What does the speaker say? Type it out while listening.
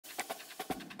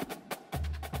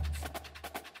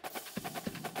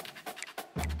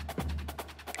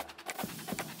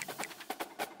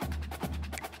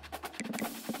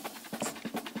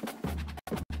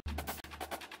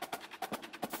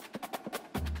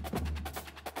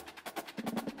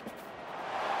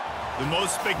The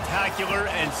most spectacular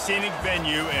and scenic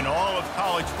venue in all of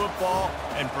college football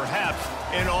and perhaps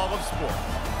in all of sports.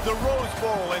 The Rose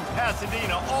Bowl in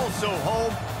Pasadena, also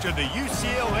home to the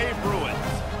UCLA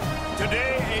Bruins.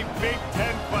 Today, a Big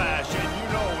Ten clash, and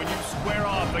you know when you square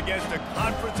off against a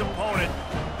conference opponent,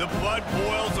 the blood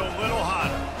boils a little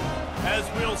hotter. As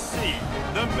we'll see,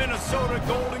 the Minnesota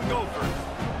Golden Gophers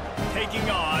taking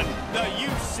on the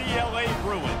UCLA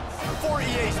Bruins. For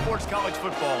EA Sports College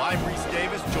Football, I'm Reese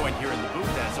Davis, joined here in the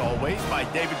booth, as always, by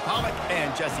David Pollack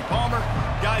and Jesse Palmer.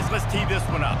 Guys, let's tee this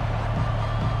one up.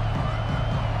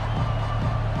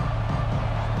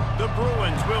 The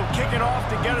Bruins will kick it off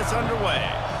to get us underway.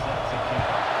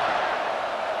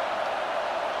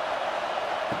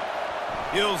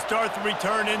 He'll start the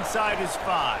return inside his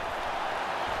 5.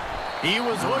 He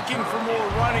was looking for more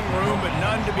running room, but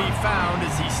none to be found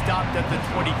as he stopped at the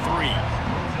 23.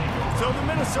 So the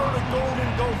Minnesota Golden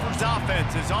Gophers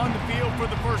offense is on the field for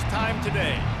the first time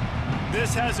today.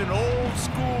 This has an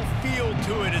old-school feel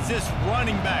to it as this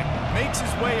running back makes his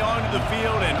way onto the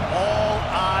field and all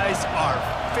eyes are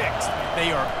fixed. They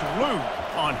are glued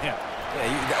on him. Yeah,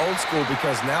 the old school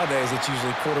because nowadays it's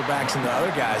usually quarterbacks and the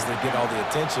other guys that get all the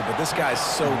attention, but this guy's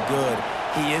so good.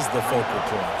 He is the focal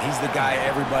point. He's the guy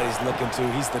everybody's looking to.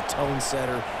 He's the tone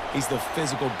setter. He's the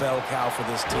physical bell cow for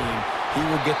this team. He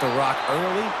will get the rock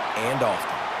early and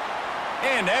often.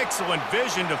 And excellent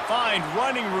vision to find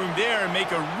running room there and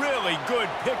make a really good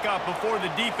pickup before the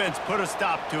defense put a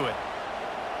stop to it.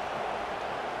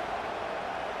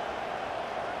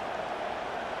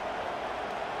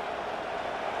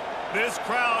 This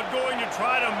crowd going to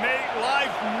try to make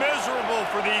life miserable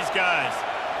for these guys.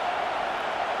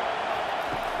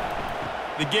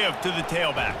 The give to the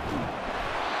tailback.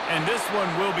 And this one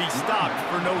will be stopped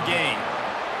for no gain.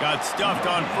 Got stuffed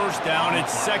on first down.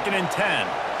 It's 2nd and 10.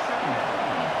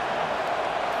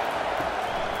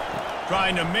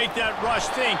 Trying to make that rush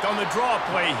think on the draw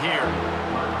play here.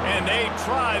 And they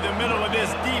try the middle of this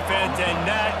defense, and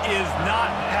that is not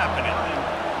happening.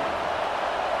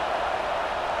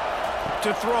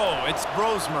 To throw, it's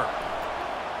Brosmer.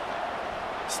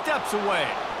 Steps away.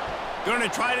 Gonna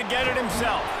try to get it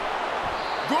himself.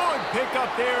 Good pickup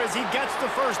there as he gets the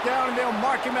first down, and they'll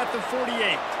mark him at the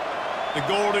 48. The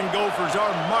Golden Gophers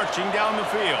are marching down the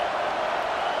field.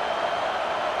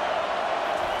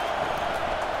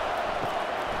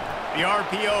 The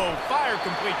RPO, fire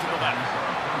complete to the left.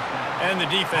 And the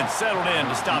defense settled in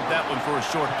to stop that one for a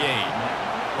short gain.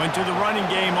 Went to the running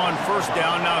game on first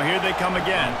down, now here they come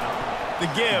again.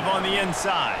 The give on the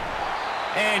inside.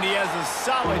 And he has a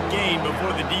solid gain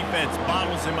before the defense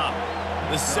bottles him up.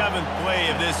 The 7th play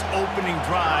of this opening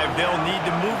drive, they'll need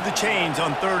to move the chains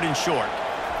on 3rd and short.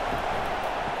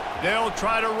 They'll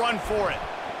try to run for it.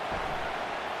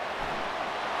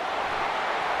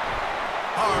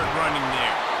 Hard running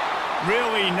there.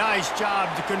 Really nice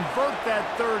job to convert that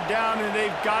 3rd down, and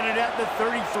they've got it at the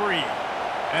 33.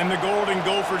 And the Golden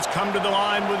Gophers come to the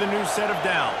line with a new set of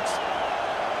downs.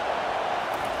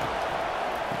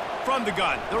 From the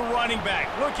gun, the running back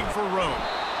looking for room.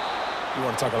 You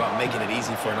want to talk about making it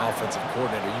easy for an offensive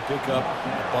coordinator. You pick up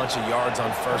a bunch of yards on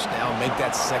first down, make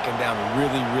that 2nd down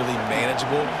really, really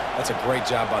manageable. That's a great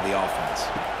job by the offense.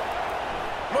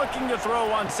 Looking to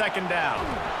throw on 2nd down.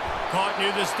 Caught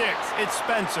near the sticks. It's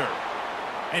Spencer.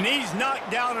 And he's knocked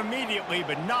down immediately,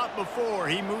 but not before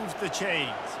he moves the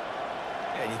chains.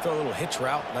 Yeah, you throw a little hitch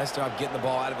route. Nice job getting the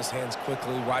ball out of his hands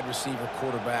quickly. Wide receiver,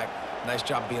 quarterback. Nice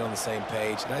job being on the same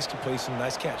page. Nice completion,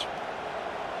 nice catch.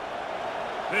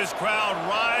 This crowd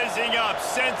rising up,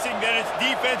 sensing that its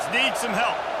defense needs some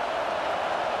help.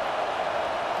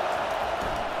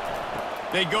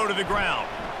 They go to the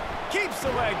ground. Keeps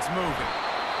the legs moving.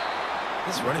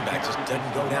 This running back just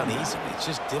doesn't go down easily. It's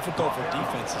just difficult for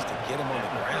defenses to get him on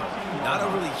the ground. Not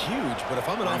overly huge, but if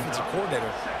I'm an offensive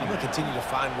coordinator, I'm going to continue to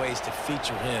find ways to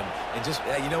feature him and just,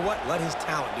 you know what, let his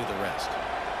talent do the rest.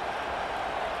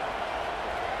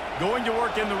 Going to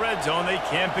work in the red zone, they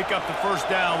can't pick up the first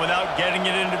down without getting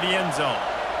it into the end zone.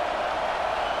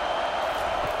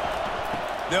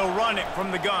 They'll run it from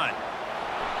the gun.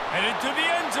 Headed to the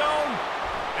end zone,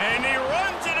 and he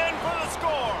runs it in for the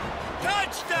score.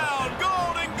 Touchdown,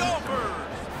 Golden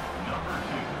Gophers!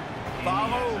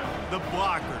 Follow the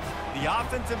blockers. The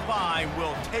offensive line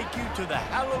will take you to the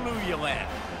hallelujah land.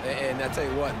 And I tell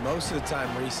you what, most of the time,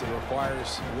 Reese, it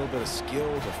requires a little bit of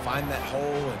skill to find that hole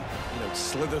and,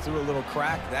 slither through a little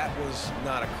crack. That was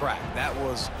not a crack. That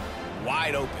was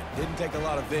wide open. Didn't take a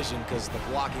lot of vision because the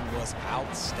blocking was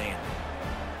outstanding.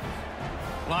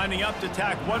 Lining up to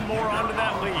tack one more onto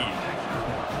that lead.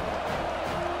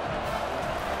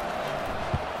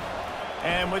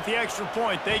 And with the extra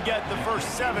point, they get the first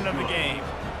 7 of the game.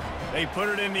 They put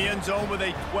it in the end zone with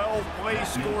a 12-play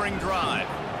scoring drive.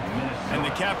 And the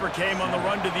capper came on the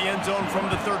run to the end zone from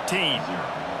the 13.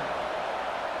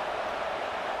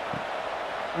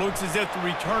 Looks as if the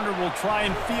returner will try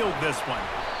and field this one.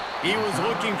 He was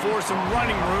looking for some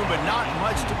running room, but not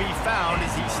much to be found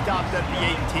as he stopped at the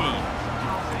 18.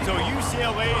 So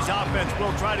UCLA's offense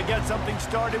will try to get something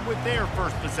started with their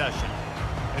first possession.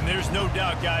 And there's no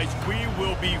doubt, guys, we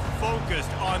will be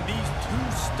focused on these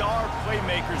 2-star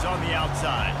playmakers on the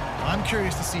outside. I'm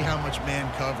curious to see how much man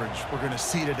coverage we're going to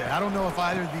see today. I don't know if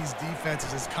either of these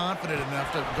defenses is confident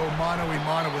enough to go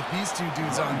mano-a-mano with these two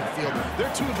dudes on the field.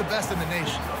 They're two of the best in the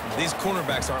nation. These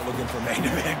cornerbacks aren't looking for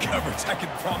man-to-man coverage. I can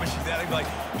promise you that. They'd be like,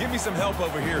 give me some help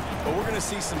over here. But we're going to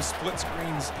see some split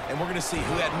screens, and we're going to see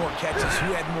who had more catches,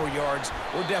 who had more yards.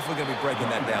 We're definitely going to be breaking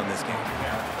that down this game.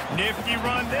 Nifty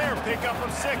run there. Pickup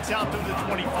of 6 out to the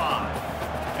 25.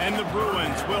 And the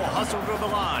Bruins will hustle to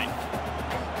the line.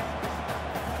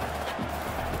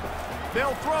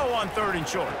 They'll throw on 3rd and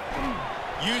short.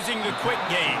 Using the quick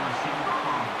game.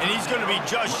 And he's going to be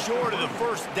just short of the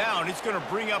first down. It's going to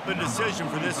bring up a decision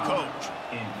for this coach.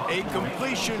 A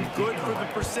completion good for the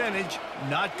percentage,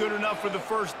 not good enough for the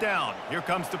first down. Here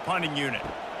comes the punting unit.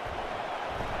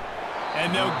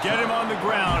 And they'll get him on the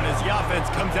ground as the offense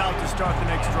comes out to start the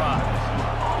next drive.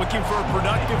 Looking for a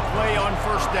productive play on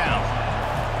first down.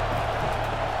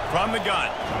 From the gun.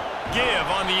 Give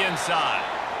on the inside.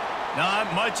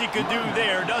 Not much he could do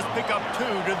there. Does pick up 2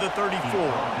 to the 34.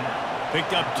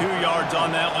 Picked up 2 yards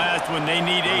on that last one. They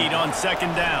need 8 on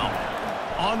 2nd down.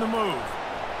 On the move.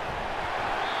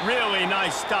 Really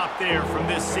nice stop there from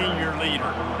this senior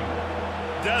leader.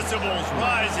 Decibels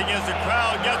rising as the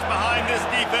crowd gets behind this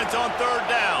defense on 3rd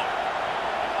down.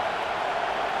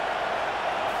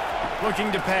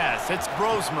 Looking to pass. It's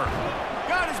Brosmer.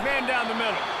 Got his man down the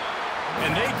middle.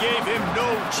 And they gave him no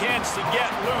chance to get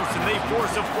loose, and they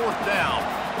force a 4th down.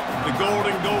 The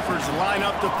Golden Gophers line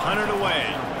up to punt it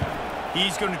away.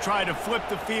 He's going to try to flip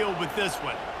the field with this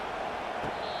one.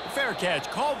 Fair catch,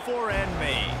 called for and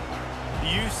made. The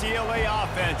UCLA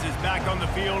offense is back on the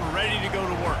field, ready to go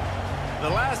to work. The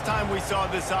last time we saw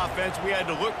this offense, we had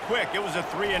to look quick. It was a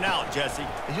 3-and-out, Jesse.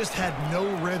 They just had no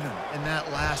rhythm in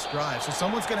that last drive. So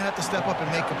someone's going to have to step up and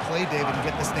make a play, David, and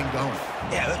get this thing going.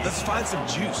 Yeah, let's find some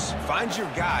juice. Find your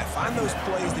guy. Find those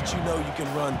plays that you know you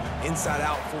can run inside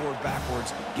out, forward,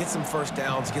 backwards. Get some first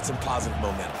downs. Get some positive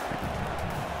momentum.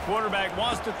 Quarterback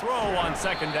wants to throw on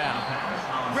 2nd down.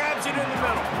 Grabs it in the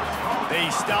middle. They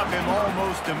stop him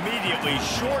almost immediately.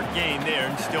 Short gain there,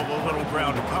 and still a little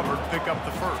ground to cover to pick up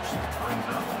the first.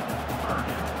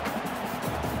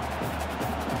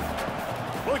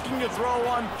 Looking to throw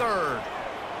on 3rd.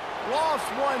 Lost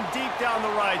one deep down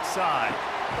the right side.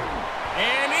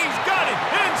 And he's got it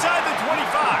inside the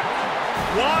 25.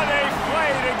 What a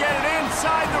play to get it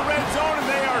inside the red zone, and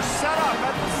they are set up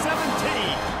at the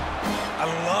 17. I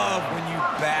love when you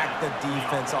back the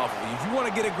defense off of you. If you want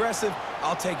to get aggressive,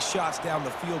 I'll take shots down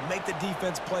the field, make the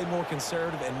defense play more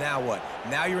conservative, and now what?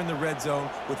 Now you're in the red zone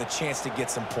with a chance to get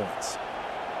some points.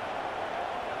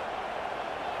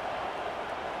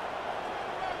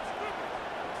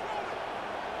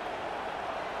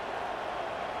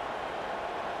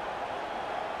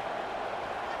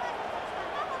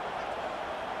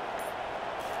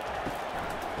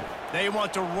 They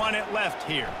want to run it left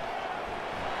here.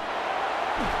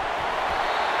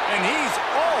 And he's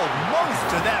almost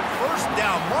to that first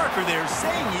down marker there,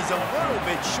 saying he's a little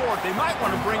bit short. They might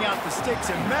want to bring out the sticks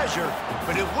and measure,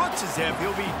 but it looks as if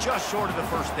he'll be just short of the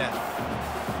first down.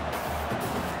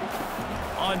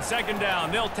 On 2nd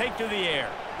down, they'll take to the air.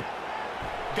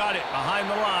 Got it behind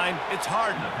the line. It's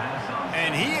Harden.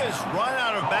 And he has run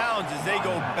out of bounds as they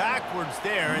go backwards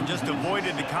there and just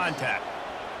avoided the contact.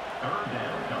 3rd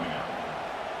down coming up.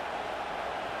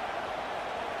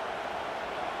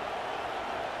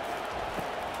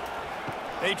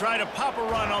 They try to pop a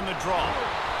run on the draw.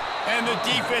 And the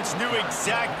defense knew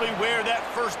exactly where that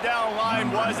first down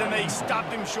line was, and they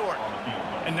stopped him short.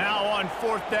 And now on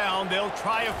 4th down, they'll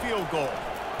try a field goal.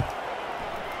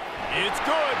 It's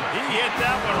good. He hit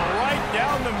that one right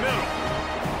down the middle.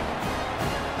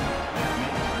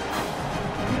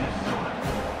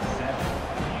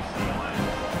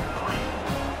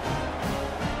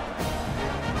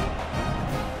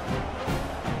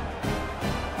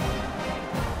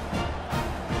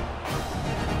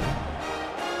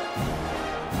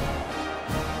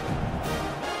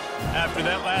 After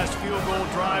that last field goal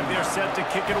drive, they're set to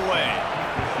kick it away.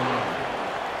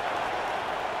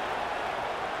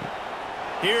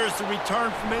 Here's the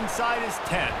return from inside his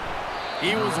 10.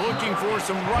 He was looking for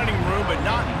some running room, but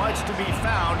not much to be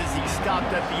found as he stopped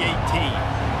at the 18.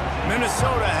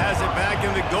 Minnesota has it back,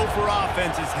 and the Gopher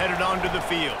offense is headed onto the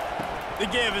field. The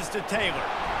give is to Taylor.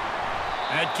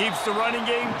 That keeps the running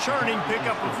game churning.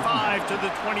 Pickup of 5 to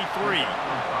the 23.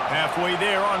 Halfway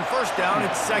there on first down,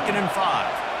 it's 2nd and 5.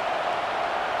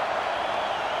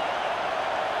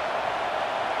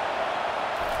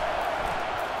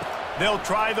 They'll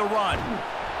try the run.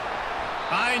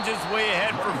 Hines is way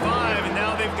ahead for 5, and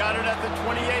now they've got it at the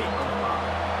 28.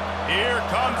 Here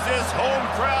comes this home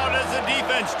crowd as the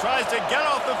defense tries to get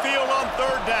off the field on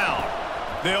 3rd down.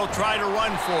 They'll try to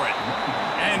run for it.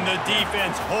 And the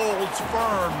defense holds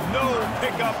firm. No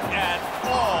pickup at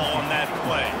all on that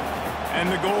play.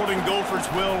 And the Golden Gophers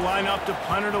will line up to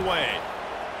punt it away.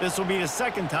 This will be the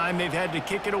 2nd time they've had to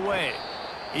kick it away.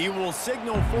 He will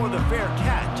signal for the fair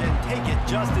catch and take it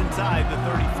just inside the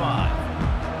 35.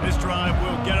 This drive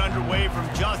will get underway from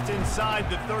just inside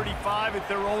the 35 at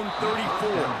their own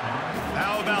 34.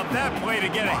 How about that play to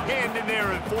get a hand in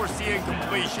there and force the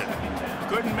incompletion?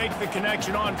 Couldn't make the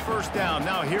connection on first down.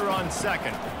 Now here on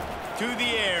 2nd. To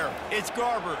the air, it's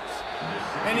Garbers.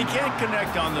 And he can't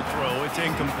connect on the throw. It's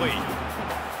incomplete.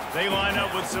 They line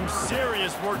up with some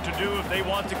serious work to do if they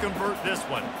want to convert this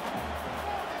one.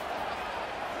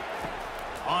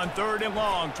 On 3rd and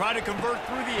long, try to convert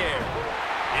through the air.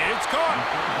 It's caught.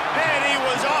 And he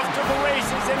was off to the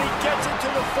races, and he gets it to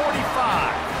the 45.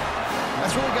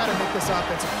 That's really got to make this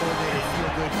offensive coordinator feel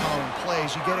good calling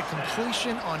plays. You get a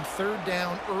completion on 3rd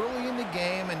down early in the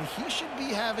game, and he should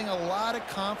be having a lot of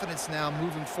confidence now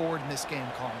moving forward in this game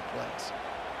calling plays.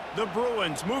 The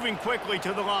Bruins moving quickly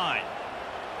to the line.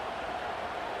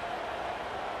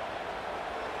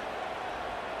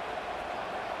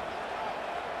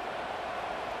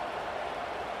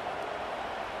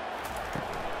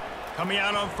 Coming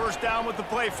out on first down with the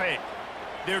play fake.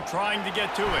 They're trying to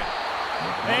get to it.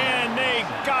 And they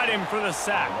got him for the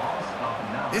sack.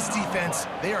 This defense,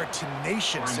 they are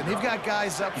tenacious, and they've got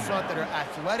guys up front that are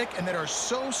athletic and that are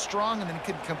so strong and then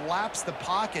can collapse the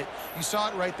pocket. You saw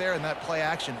it right there in that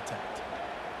play-action attempt.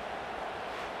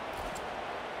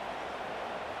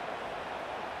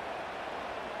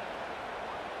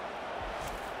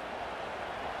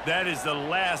 That is the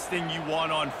last thing you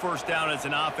want on first down as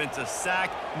an offense, a sack.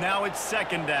 Now it's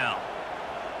 2nd down.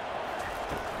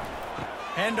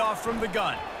 Handoff from the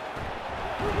gun.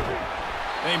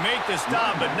 They make the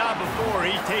stop, but not before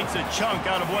he takes a chunk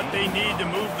out of what they need to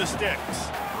move the sticks.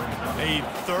 A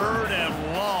 3rd and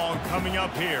long coming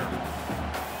up here.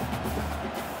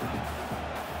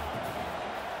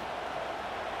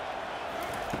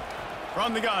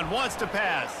 From the gun, wants to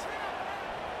pass.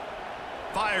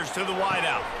 Fires to the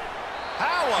wideout.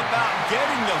 How about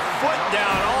getting the foot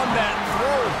down on that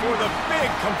throw for the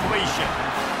big completion?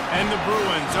 And the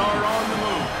Bruins are on the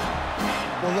move.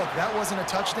 Well, look, that wasn't a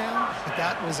touchdown, but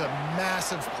that was a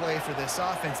massive play for this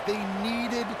offense. They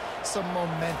needed some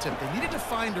momentum. They needed to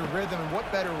find a rhythm, and what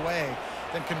better way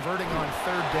than converting on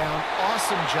 3rd down.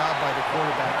 Awesome job by the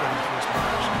quarterback getting to his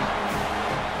position.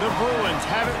 The Bruins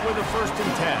have it with a 1st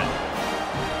and 10.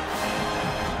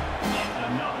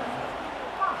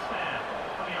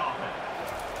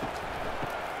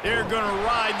 They're going to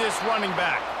ride this running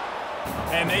back.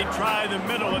 And they try the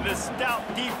middle of this stout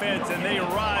defense, and they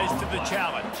rise to the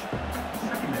challenge.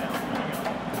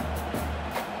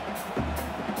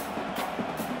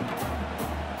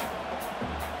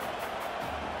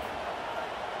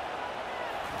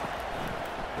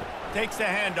 Takes the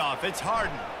handoff. It's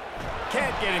Harden.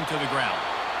 Can't get him to the ground.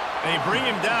 They bring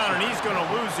him down, and he's going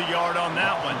to lose a yard on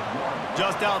that one.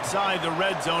 Just outside the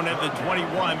red zone at the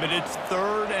 21, but it's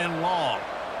 3rd and long.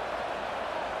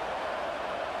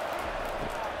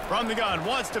 From the gun,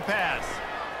 wants to pass.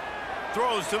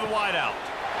 Throws to the wideout.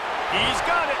 He's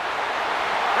got it.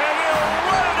 And he'll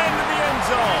run it into the end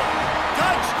zone.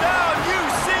 Touchdown,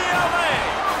 UCLA!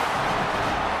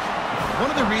 One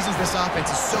of the reasons this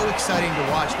offense is so exciting to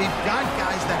watch, they've got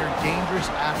guys that are dangerous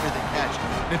after the catch.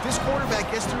 And if this quarterback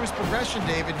gets through his progression,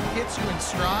 David, and hits you in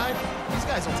stride, these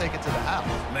guys will take it to the house.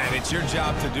 Man, it's your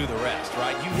job to do the rest,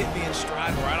 right? You hit me in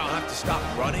stride where I don't have to stop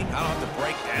running. I don't have to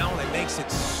break down. It makes it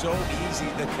so easy.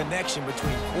 The connection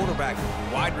between quarterback and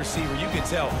wide receiver, you can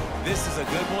tell this is a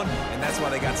good one, and that's why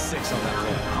they got 6 on that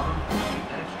play.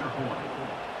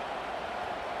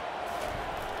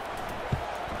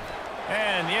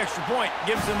 And the extra point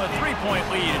gives them a 3-point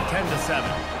lead at 10-7.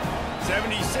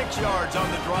 76 yards on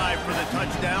the drive for the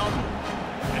touchdown.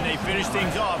 And they finish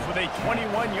things off with a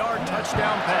 21-yard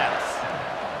touchdown pass.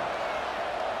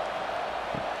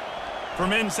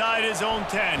 From inside his own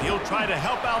 10, he'll try to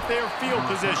help out their field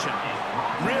position.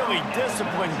 Really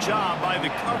disciplined job by the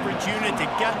coverage unit to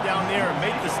get down there and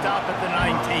make the stop at the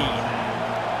 19.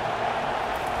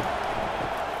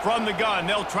 From the gun,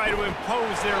 they'll try to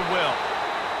impose their will.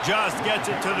 Just gets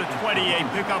it to the 28,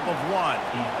 pickup of 1.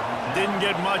 Didn't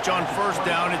get much on first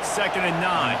down. It's 2nd and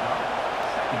 9.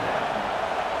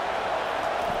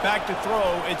 Back to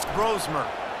throw, it's Brosmer.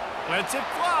 Lets it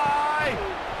fly.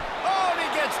 Oh, and he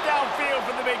gets downfield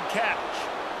for the big catch.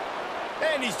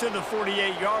 And he's to the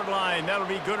 48-yard line. That'll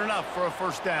be good enough for a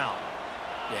first down.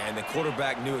 Yeah, and the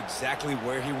quarterback knew exactly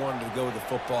where he wanted to go with the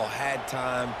football, had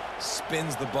time,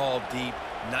 spins the ball deep.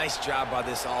 Nice job by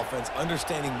this offense,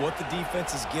 understanding what the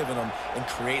defense is giving them and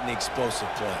creating the explosive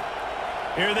play.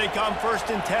 Here they come, 1st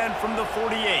and 10 from the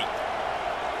 48.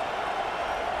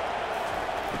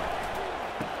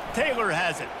 Taylor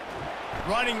has it.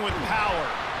 Running with power.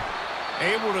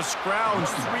 Able to scrounge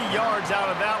 3 yards out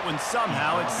of that one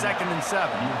somehow. It's 2nd and 7.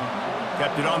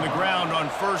 Kept it on the ground on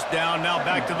first down. Now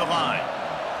back to the line.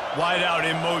 Wide out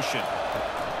in motion.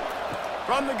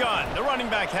 From the gun, the running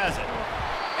back has it.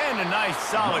 And a nice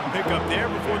solid pickup there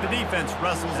before the defense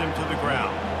wrestles him to the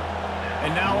ground.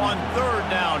 And now on 3rd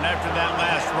down after that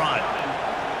last run.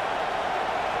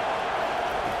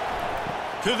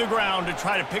 To the ground to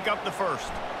try to pick up the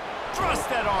first. Thrust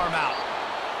that arm out.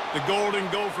 The Golden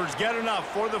Gophers get enough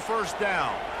for the first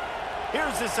down.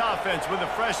 Here's this offense with a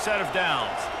fresh set of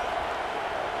downs.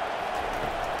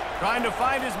 Trying to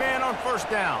find his man on first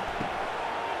down.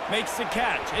 Makes the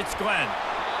catch. It's Glenn.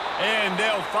 And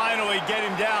they'll finally get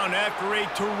him down after a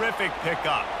terrific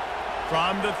pickup.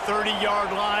 From the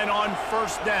 30-yard line on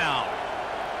first down.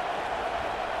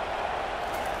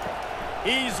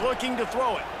 He's looking to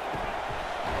throw it.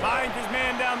 Finds his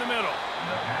man down the middle.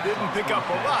 Didn't pick up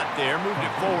a lot there, moved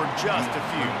it forward just a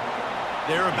few.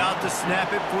 They're about to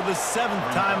snap it for the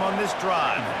 7th time on this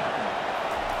drive.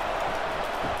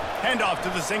 Handoff to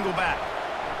the single back.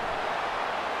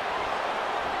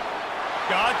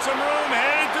 Got some room,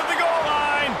 headed to the goal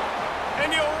line.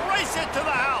 And he'll race it to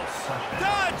the house.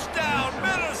 Touchdown,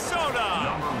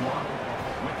 Minnesota!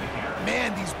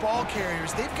 Man, these ball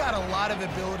carriers, they've got a lot of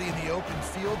ability in the open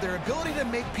field. Their ability to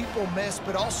make people miss,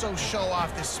 but also show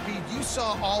off the speed. You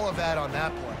saw all of that on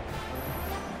that play.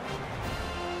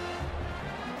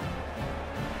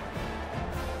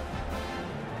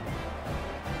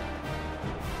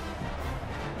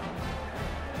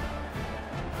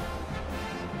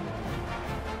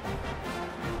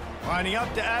 Lining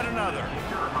up to add another.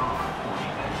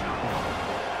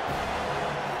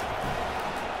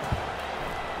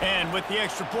 And with the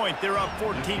extra point, they're up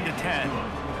 14-10.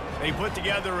 They put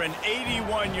together an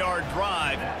 81-yard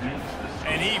drive,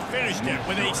 and he finished it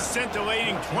with a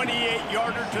scintillating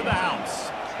 28-yarder to the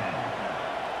house.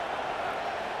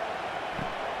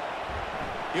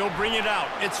 He'll bring it out.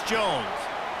 It's Jones.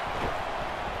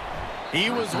 He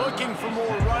was looking for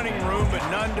more running room, but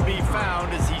none to be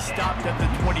found as he stopped at the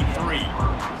 23.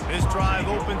 This drive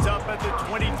opens up at the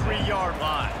 23-yard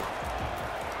line.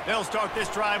 They'll start this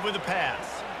drive with a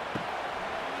pass.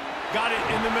 Got it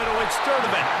in the middle, it's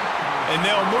Sturdivant. And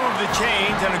they'll move the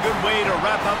chains, and a good way to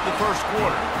wrap up the first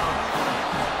quarter.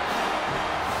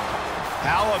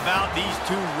 How about these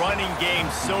two running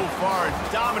games so far?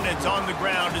 Dominance on the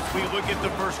ground as we look at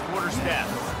the first quarter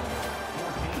stats.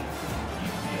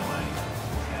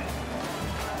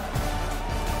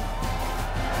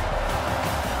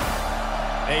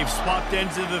 They've swapped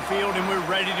ends of the field, and we're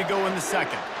ready to go in the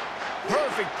second.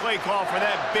 Perfect play call for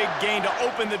that big gain to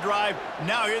open the drive.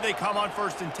 Now here they come on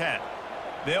 1st and 10.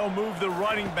 They'll move the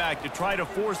running back to try to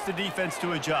force the defense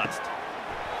to adjust.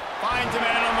 Finds a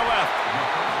man on the left.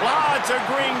 Lots of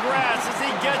green grass as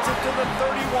he gets it to the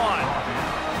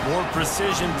 31. More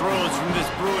precision throws from this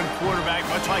Bruin quarterback,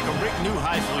 much like a Rick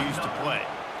Neuheisel used to play.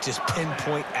 Just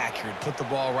pinpoint accurate. Put the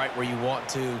ball right where you want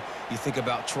to. You think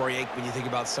about Troy Aikman, you think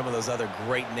about some of those other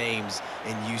great names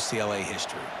in UCLA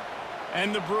history.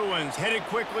 And the Bruins headed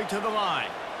quickly to the line.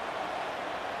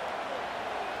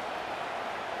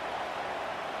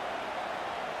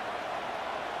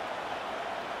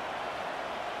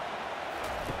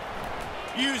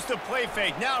 Use the play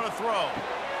fake, now to throw.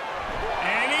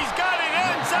 And he's got it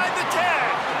inside the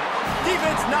 10.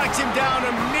 Defense knocks him down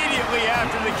immediately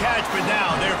after the catch, but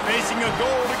now they're facing a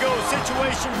goal-to-go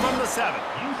situation from the 7.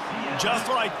 Just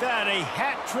like that, a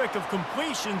hat trick of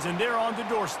completions, and they're on the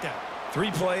doorstep. 3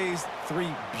 plays,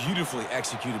 3 beautifully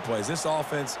executed plays. This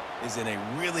offense is in a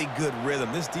really good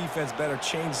rhythm. This defense better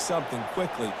change something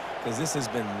quickly because this has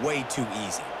been way too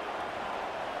easy.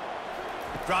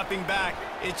 Dropping back,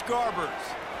 it's Garbers.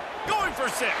 Going for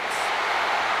 6.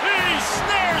 He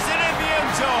snares it in the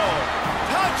end zone.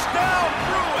 Touchdown,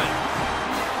 Bruins.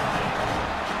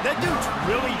 That dude's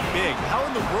really big. How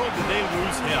in the world did they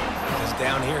lose him? Because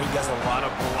down here he does a lot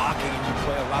of blocking, and you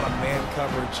play a lot of man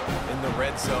coverage in the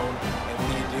red zone. And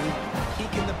when you do, peek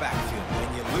in the backfield, and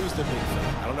you lose the big fella.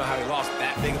 I don't know how he lost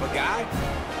that big of a guy,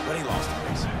 but he lost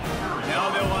him. Now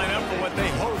they'll line up for what they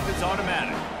hope is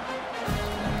automatic.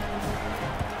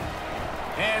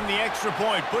 And the extra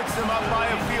point puts them up by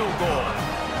a field goal.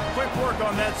 Quick work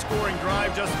on that scoring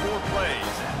drive, just 4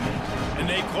 plays. And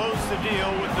they close the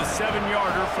deal with the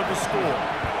 7-yarder for the score.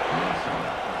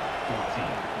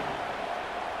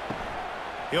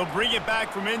 He'll bring it back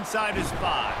from inside his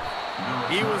 5.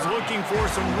 He was looking for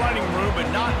some running room, but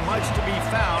not much to be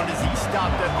found as he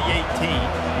stopped at the 18.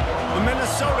 The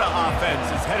Minnesota offense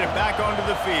is headed back onto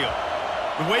the field.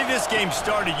 The way this game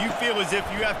started, you feel as if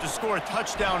you have to score a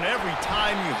touchdown every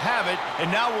time you have it, and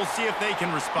now we'll see if they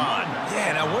can respond. Yeah,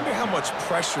 and I wonder how much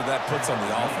pressure that puts on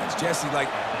the offense. Jesse,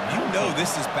 like, you know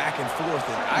this is back and forth,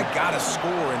 and I got to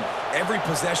score, and every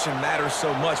possession matters so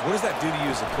much. What does that do to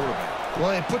you as a quarterback?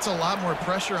 Well, it puts a lot more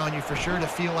pressure on you for sure to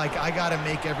feel like I got to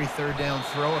make every third down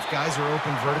throw. If guys are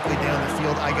open vertically down the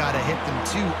field, I got to hit them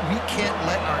too. We can't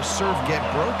let our serve get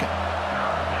broken.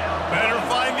 Better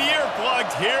find the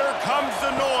earplugs. Here comes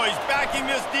the noise, backing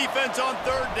this defense on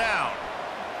 3rd down.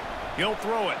 He'll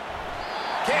throw it.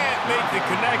 Can't make the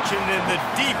connection, and the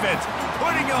defense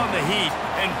putting on the heat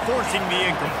and forcing the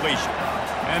incompletion.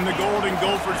 And the Golden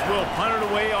Gophers will punt it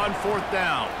away on 4th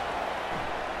down.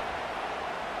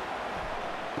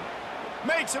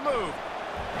 Makes a move.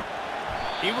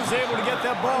 He was able to get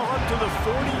that ball up to the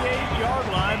 48-yard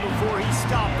line before he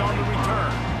stopped on the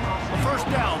return. A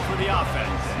 1st down for the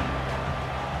offense.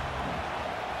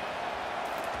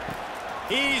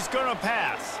 He's going to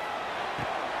pass.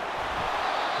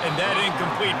 And that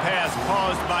incomplete pass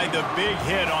caused by the big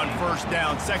hit on 1st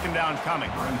down. 2nd down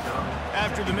coming.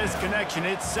 After the misconnection,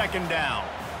 it's 2nd down.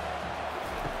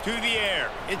 To the air.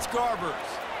 It's Garbers.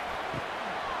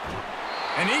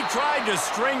 And he tried to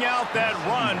string out that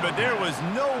run, but there was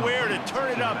nowhere to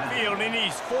turn it upfield, and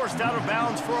he's forced out of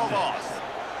bounds for a loss.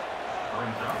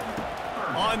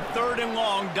 On 3rd and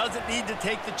long, doesn't need to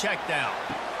take the check down.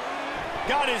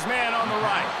 Got his man on the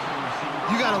right.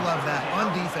 You got to love that.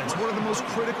 On defense, one of the most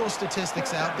critical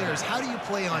statistics out there is how do you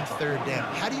play on 3rd down?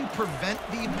 How do you prevent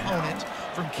the opponent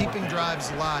from keeping drives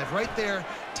alive? Right there,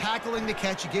 tackling the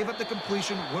catch. You gave up the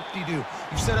completion. Whoop-de-doo.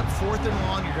 You set up 4th and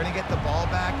long. You're going to get the ball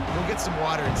back. Go get some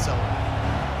water and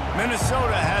celebrate.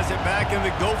 Minnesota has it back, and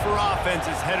the Gopher offense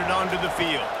is headed onto the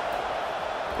field.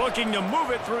 Looking to move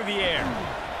it through the air.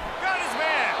 Got his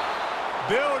man.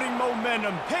 Building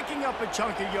momentum, picking up a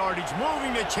chunk of yardage,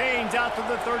 moving the chains out to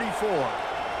the 34.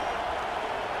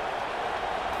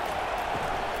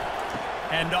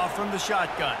 Hand off from the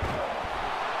shotgun.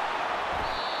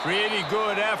 Pretty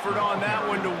good effort on that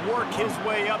one to work his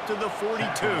way up to the 42.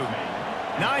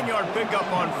 9-yard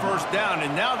pickup on 1st down,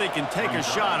 and now they can take a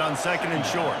shot on 2nd and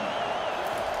short.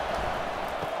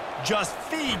 Just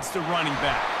feeds the running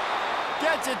back.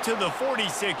 Gets it to the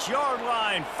 46-yard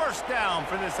line. 1st down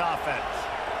for this offense.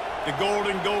 The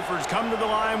Golden Gophers come to the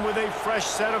line with a fresh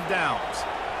set of downs.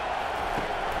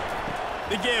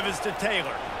 The give is to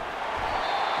Taylor.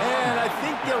 And I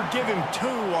think they'll give him 2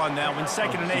 on that one.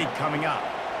 2nd and 8 coming up.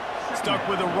 Stuck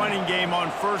with a running game on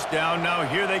 1st down. Now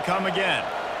here they come again.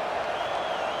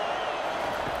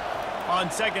 On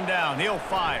 2nd down, he'll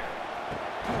fire.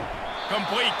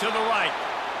 Complete to the right.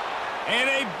 And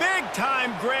a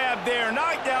big-time grab there.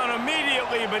 Knocked down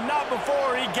immediately, but not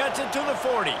before he gets it to the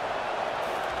 40.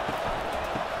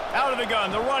 Out of the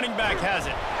gun, the running back has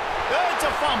it. It's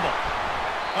a fumble.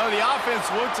 Oh, the offense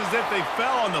looks as if they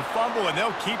fell on the fumble, and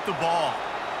they'll keep the ball.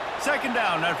 2nd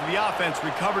down after the offense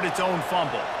recovered its own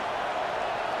fumble.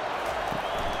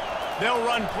 They'll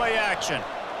run play action.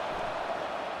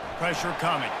 Pressure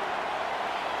coming.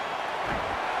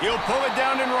 He'll pull it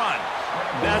down and run.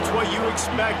 That's what you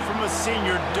expect from a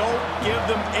senior. Don't give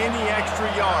them any extra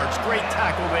yards. Great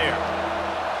tackle there.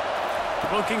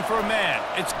 Looking for a man.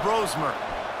 It's Brosmer.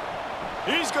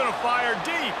 He's going to fire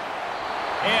deep.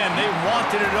 And they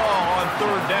wanted it all on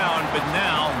 3rd down, but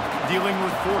now dealing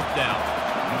with 4th down.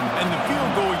 And the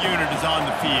field goal unit is on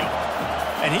the field.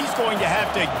 And he's going to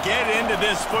have to get into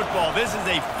this football. This is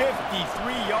a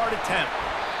 53-yard attempt.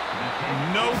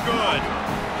 No good.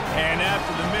 And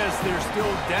after the miss, they're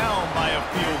still down by a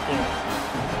field goal.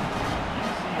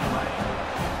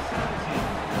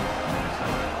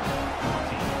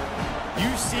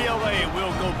 UCLA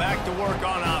will go back to work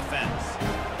on offense.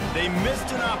 They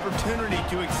missed an opportunity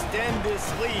to extend this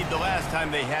lead the last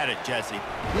time they had it, Jesse.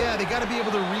 Yeah, they got to be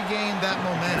able to regain that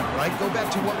momentum, right? Go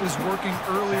back to what was working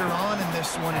earlier on in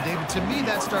this one. And, David, to me,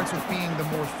 that starts with being the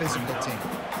more physical team.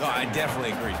 No, I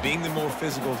definitely agree. Being the more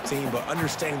physical team, but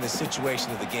understanding the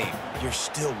situation of the game. You're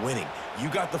still winning. You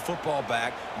got the football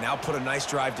back. Now put a nice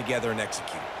drive together and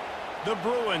execute. The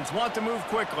Bruins want to move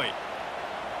quickly.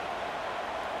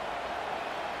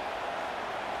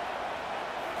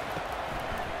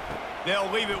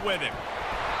 They'll leave it with him.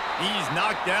 He's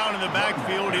knocked down in the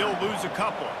backfield. He'll lose a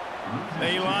couple.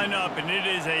 They line up, and it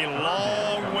is a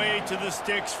long way to the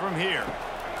sticks from here.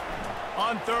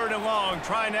 On 3rd and long,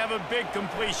 trying to have a big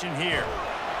completion here.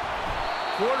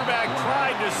 Quarterback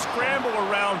tried to scramble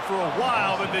around for a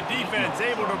while, but the defense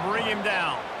able to bring him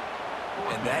down.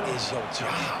 And that is your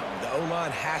job. The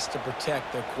O-line has to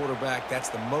protect their quarterback. That's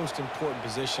the most important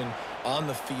position on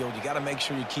the field. You got to make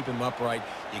sure you keep him upright.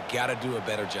 You got to do a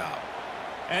better job.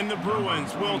 And the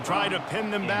Bruins will try to pin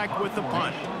them back with the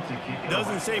punt.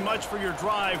 Doesn't say much for your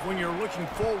drive when you're looking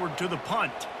forward to the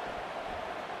punt.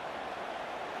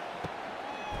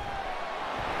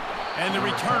 And the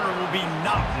returner will be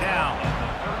knocked down.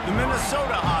 The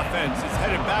Minnesota offense is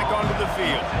headed back onto the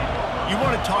field. You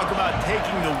want to talk about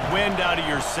taking the wind out of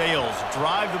your sails.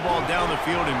 Drive the ball down the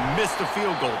field and miss the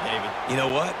field goal, David. You know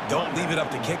what? Don't leave it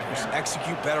up to kickers.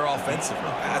 Execute better offensively.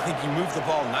 I think you move the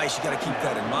ball nice. You got to keep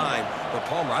that in mind. But,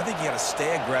 Palmer, I think you got to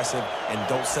stay aggressive and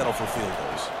don't settle for field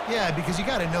goals. Yeah, because you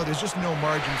got to know there's just no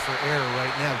margin for error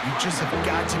right now. You just have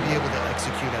got to be able to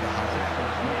execute at a high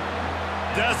level.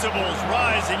 Decibels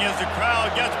rising as the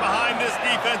crowd gets behind this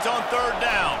defense on 3rd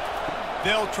down.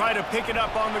 They'll try to pick it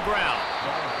up on the ground.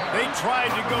 They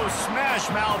tried to go smash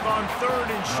mouth on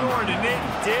 3rd and short, and it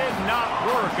did not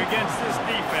work against this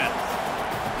defense.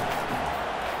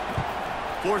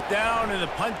 4th down, and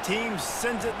the punt team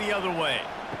sends it the other way.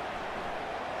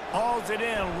 Hauls it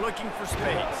in, looking for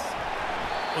space.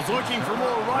 Was looking for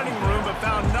more running room, but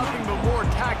found nothing but more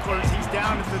tacklers. He's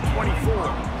down at the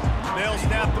 24. They'll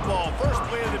snap the ball. First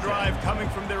play of the drive coming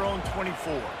from their own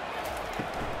 24.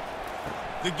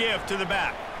 The give to the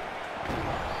back.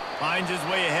 Finds his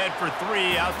way ahead for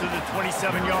 3 out to the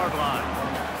 27-yard line.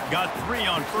 Got 3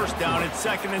 on 1st down at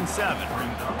 2nd and 7.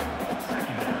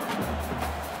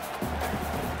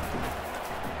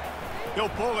 He'll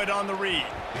pull it on the read.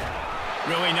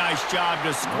 Really nice job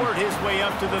to squirt his way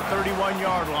up to the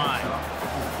 31-yard line.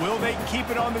 Will they keep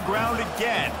it on the ground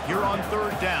again here on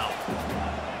 3rd down?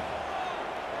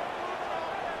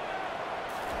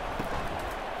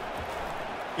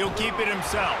 He'll keep it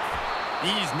himself.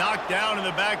 He's knocked down in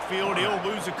the backfield. He'll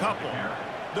lose a couple.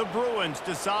 The Bruins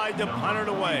decide to punt it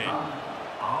away.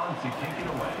 On to kick it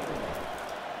away.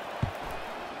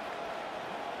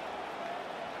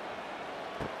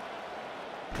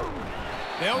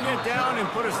 They'll get down and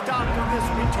put a stop to this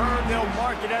return. They'll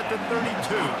mark it at the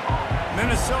 32.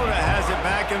 Minnesota has it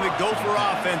back, and the Gopher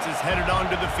offense is headed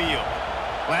onto the field.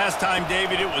 Last time,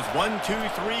 David, it was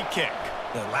 1-2-3 kick.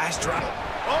 The last drive.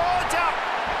 Oh, it's out!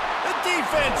 The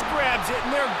defense grabs it,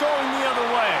 and they're going the other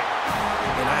way.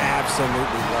 And I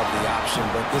absolutely love the option,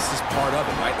 but this is part of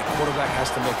it, right? The quarterback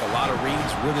has to make a lot of reads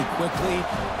really quickly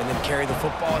and then carry the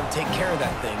football and take care of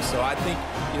that thing. So I think,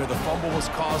 you know, the fumble was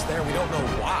caused there. We don't know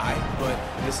why, but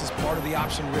this is part of the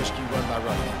option risk you run by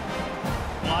running.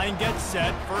 Line gets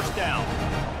set, 1st down.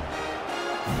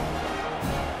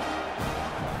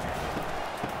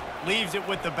 Leaves it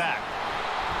with the back.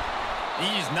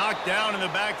 He's knocked down in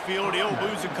the backfield. He'll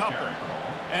lose a couple.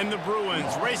 And the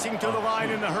Bruins racing to the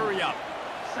line in the hurry-up.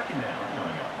 2nd down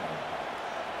coming up.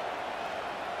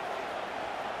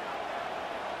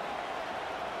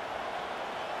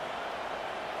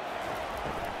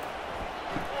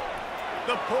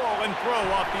 The pull and throw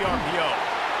off the RPO.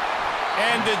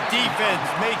 And the defense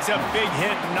makes a big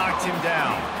hit and knocks him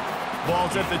down.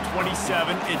 Ball's at the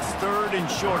 27. It's 3rd and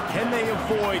short. Can they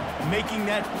avoid making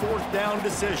that 4th down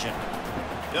decision?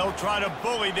 They'll try to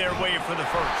bully their way for the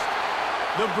 1st.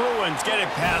 The Bruins get it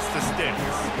past the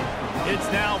sticks. It's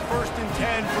now 1st and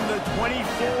 10 from the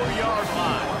 24-yard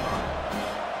line.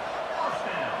 1st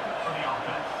down for the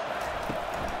offense.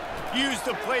 Use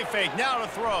the play fake, now to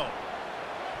throw.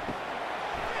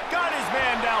 Got his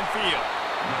man downfield.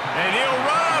 And he'll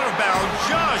run out of bounds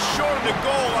just short of the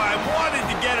goal line. Wanted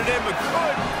to get it in, but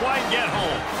couldn't quite get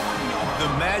home. The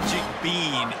magic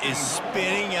bean is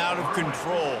spinning out of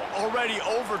control. Already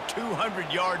over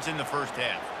 200 yards in the 1st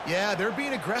half. Yeah, they're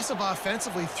being aggressive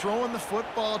offensively, throwing the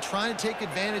football, trying to take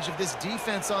advantage of this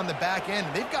defense on the back end.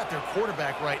 They've got their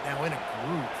quarterback right now in a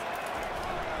groove.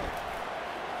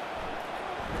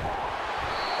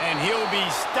 And he'll be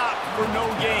stopped for no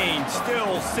gain,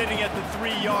 still sitting at the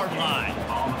 3-yard line.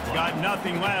 Got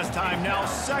nothing last time, now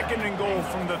 2nd and goal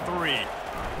from the 3.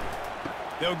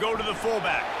 They'll go to the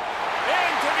fullback.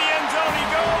 Into the end zone he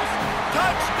goes.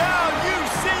 Touchdown,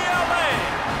 UCLA!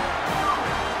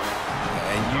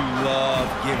 And you love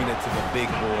giving it to the big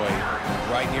boy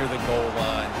right near the goal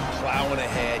line, plowing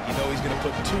ahead. You know he's going to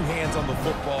put 2 hands on the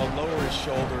football, lower his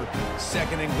shoulder.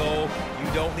 2nd and goal.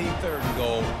 You don't need 3rd and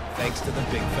goal, thanks to the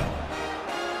big fella.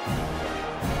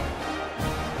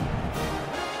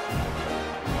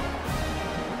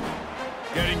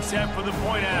 Getting set for the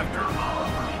point after.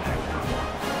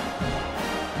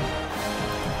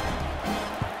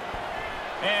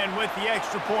 And with the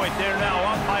extra point, they're now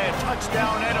up by a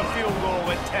touchdown and a field goal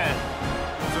at 10.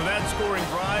 So that scoring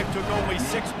drive took only 6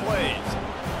 plays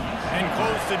and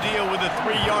closed the deal with a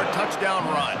 3-yard touchdown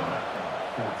run.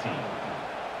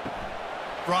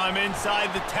 From inside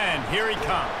the 10, here he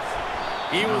comes.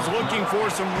 He was looking for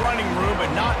some running room, but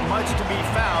not much to be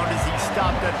found as he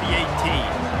stopped at the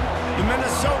 18. The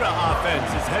Minnesota offense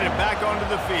is headed back onto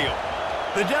the field.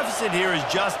 The deficit here is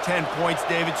just 10 points,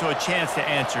 David, so a chance to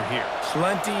answer here.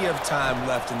 Plenty of time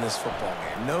left in this football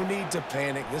game. No need to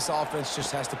panic. This offense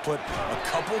just has to put a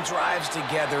couple drives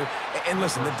together. And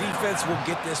listen, the defense will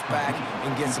get this back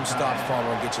and get some stops,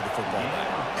 Palmer, and get you the football back.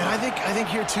 And I think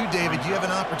here too, David, you have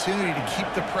an opportunity to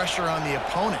keep the pressure on the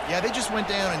opponent. Yeah, they just went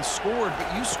down and scored, but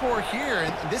you score here,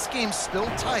 and this game's still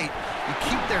tight. You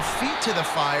keep their feet to the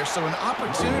fire, so an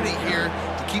opportunity here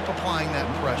to keep applying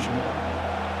that pressure.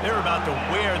 They're about to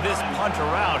wear this punter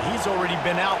out. He's already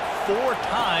been out 4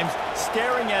 times,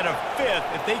 staring at a 5th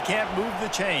if they can't move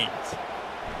the chains.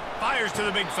 Fires to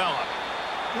the big fella.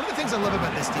 One of the things I love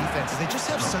about this defense is they just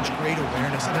have such great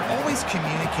awareness, and they're always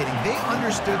communicating. They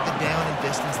understood the down and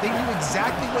distance. They knew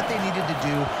exactly what they needed to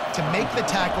do to make the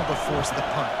tackle to force the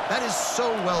punt. That is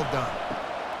so well done.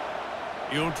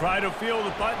 He'll try to field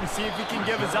the punt and see if he can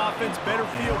give his offense better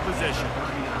field position.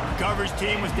 The coverage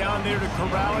team was down there to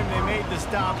corral him. They made the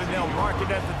stop, and they'll mark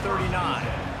it at the 39.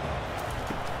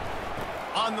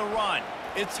 On the run,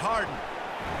 it's Harden.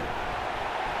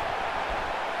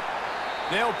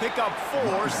 They'll pick up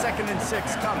 4, 2nd and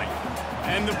 6 coming.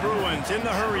 And the Bruins in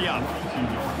the hurry-up.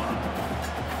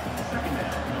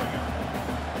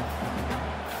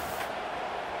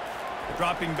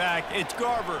 Dropping back, it's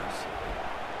Garbers.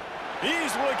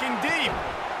 He's looking deep.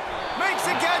 Makes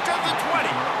the catch at the 20.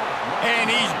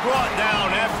 And he's brought down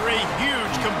after a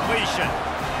huge completion.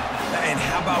 And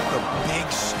how about the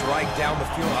big strike down the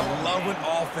field? I love when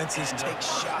offenses take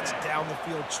shots down the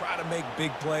field, try to make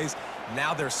big plays.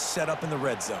 Now they're set up in the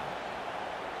red zone.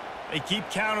 They keep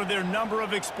count of their number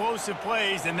of explosive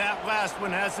plays, and that last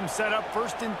one has them set up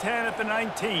 1st and 10 at the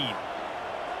 19.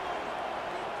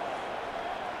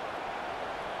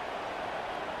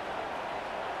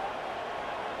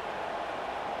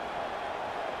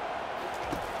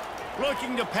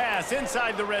 Looking to pass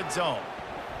inside the red zone.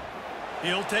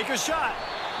 He'll take a shot.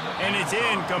 And it's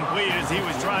incomplete as he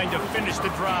was trying to finish the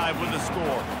drive with a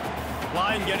score.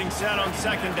 Line getting set on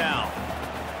 2nd down.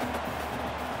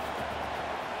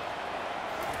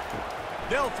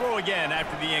 They'll throw again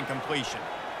after the incompletion.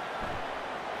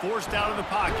 Forced out of the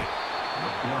pocket.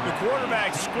 The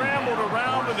quarterback scrambled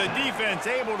around with the defense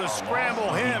able to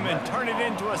scramble him and turn it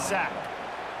into a sack.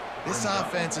 This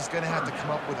offense is going to have to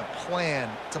come up with a plan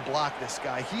to block this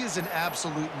guy. He is an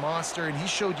absolute monster, and he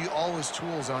showed you all his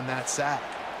tools on that sack.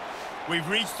 We've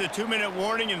reached the 2-minute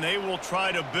warning, and they will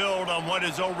try to build on what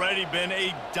has already been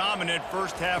a dominant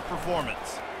first-half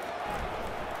performance.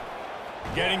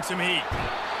 Getting some heat.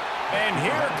 And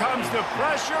here comes the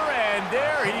pressure, and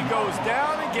there he goes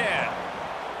down again.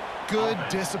 Good,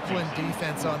 disciplined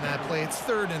defense on that play. It's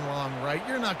 3rd and long, right?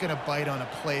 You're not going to bite on a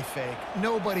play fake.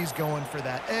 Nobody's going for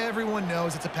that. Everyone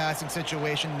knows it's a passing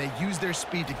situation, and they use their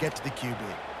speed to get to the QB.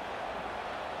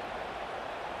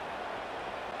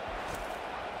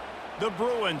 The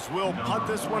Bruins will punt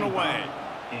this one away.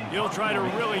 He'll try to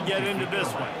really get into this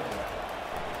one.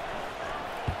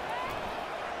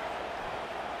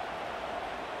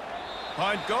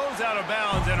 Punt goes out of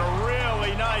bounds, and a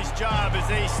really nice job as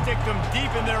they stick them deep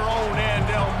in their own end.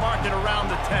 They'll mark it around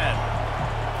the 10.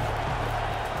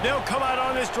 They'll come out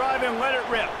on this drive and let it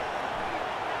rip.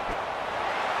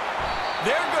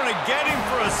 They're going to get him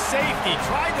for a safety.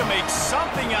 Tried to make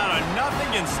something out of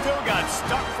nothing and still got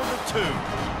stuck for the 2.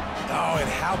 Oh, and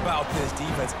how about this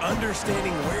defense?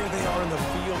 Understanding where they are in the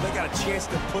field. They got a chance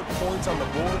to put points on the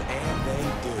board, and they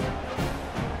do.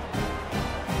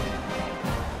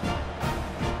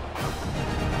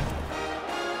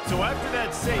 So after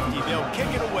that safety, they'll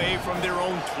kick it away from their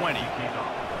own 20.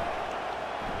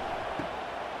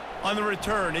 On the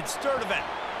return, it's Sturdivant.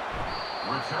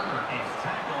 Returner is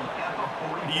tackled at the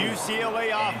 44. The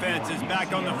UCLA offense is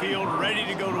back on the field, ready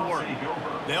to go to work.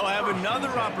 They'll have another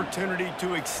opportunity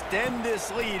to extend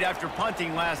this lead after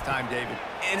punting last time, David.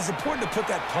 And it's important to put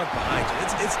that punt behind you.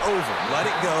 It's over. Let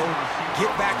it go.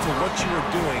 Get back to what you were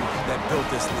doing that built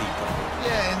this lead.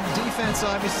 Yeah, and defense,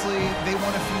 obviously, they won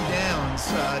a few downs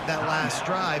that last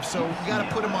drive, so you got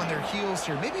to put them on their heels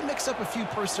here. Maybe mix up a few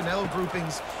personnel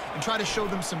groupings and try to show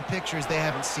them some pictures they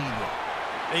haven't seen yet.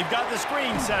 They've got the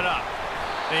screen set up.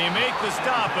 They make the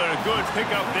stop, but a good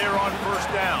pickup there on first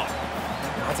down.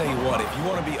 I'll tell you what, if you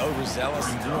want to be overzealous,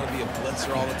 if you want to be a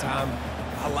blitzer all the time,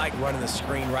 I like running the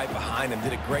screen right behind him.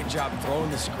 Did a great job throwing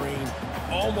the screen.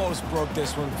 Almost broke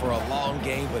this one for a long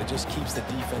game, but it just keeps the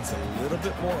defense a little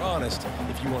bit more honest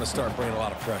if you want to start bringing a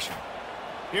lot of pressure.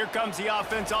 Here comes the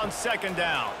offense on second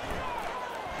down.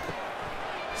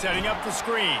 Setting up the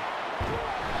screen.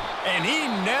 And he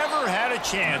never had a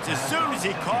chance. As soon as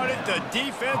he caught it, the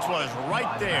defense was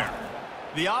right there.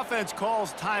 The offense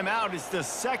calls timeout. It's the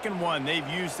second one they've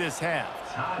used this half.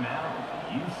 Timeout,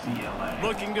 UCLA.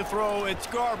 Looking to throw, it's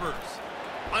Garbers.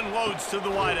 Unloads to the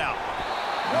wideout.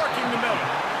 Working the middle.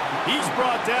 He's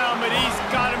brought down, but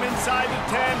he's got him inside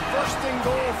the 10. First and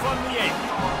goal from the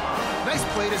 8. Nice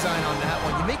play design on that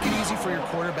one. You make it easy for your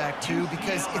quarterback, too,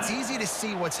 because it's easy to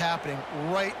see what's happening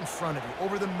right in front of you.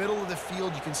 Over the middle of the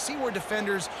field, you can see where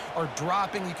defenders are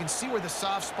dropping. You can see where the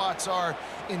soft spots are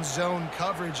in zone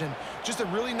coverage. And just a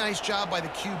really nice job by the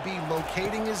QB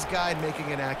locating his guy and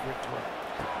making an accurate throw.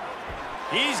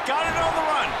 He's got it on the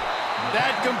run.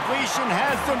 That completion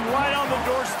has them right on the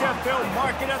doorstep. They'll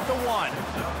mark it at the 1.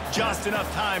 Just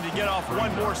enough time to get off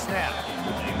one more snap.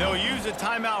 They'll use a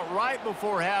timeout right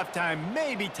before halftime.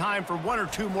 Maybe time for 1 or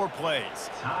 2 more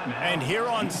plays. And here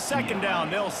on second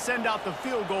down, they'll send out the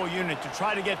field goal unit to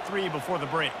try to get 3 before the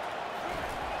break.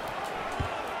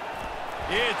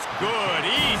 It's good.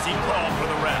 Easy call for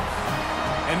the refs.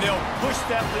 And they'll push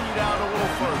that lead out a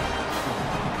little further.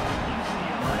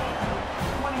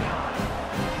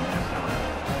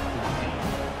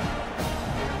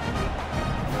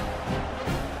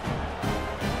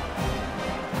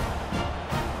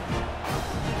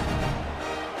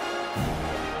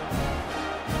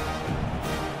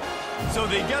 So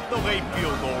they get the late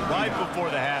field goal right before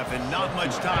the half, and not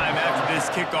much time after this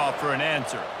kickoff for an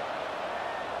answer.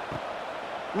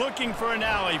 Looking for an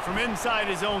alley from inside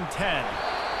his own 10.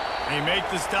 They make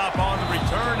the stop on the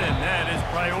return, and that is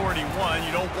priority 1.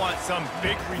 You don't want some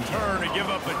big return to give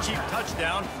up a cheap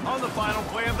touchdown on the final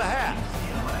play of the half.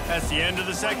 That's the end of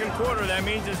the second quarter. That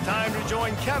means it's time to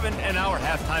join Kevin and our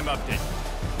halftime update.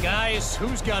 Guys,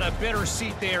 who's got a better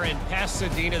seat there in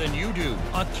Pasadena than you do?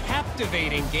 A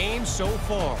captivating game so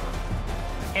far.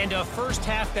 And a first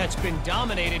half that's been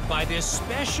dominated by this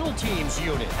special teams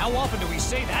unit. How often do we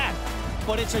say that?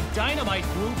 But it's a dynamite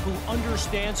group who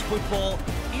understands football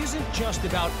isn't just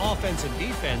about offense and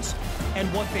defense.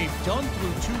 And what they've done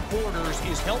through 2 quarters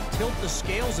is help tilt the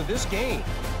scales of this game.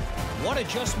 What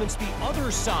adjustments the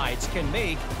other sides can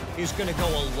make is going to go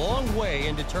a long way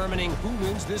in determining who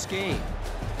wins this game.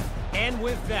 And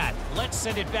with that, let's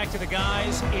send it back to the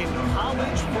guys in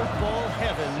college football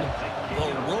heaven,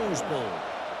 the Rose Bowl.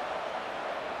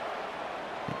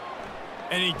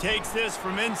 And he takes this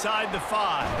from inside the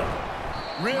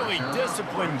 5. Really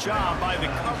disciplined job by the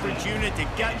coverage unit to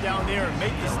get down there and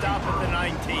make the stop at the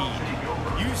 19.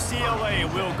 UCLA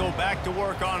will go back to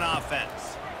work on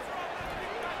offense.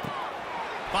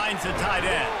 Finds the tight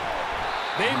end.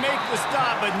 They make the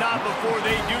stop, but not before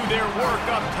they do their work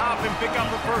up top and pick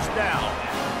up a first down.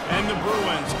 And the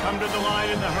Bruins come to the line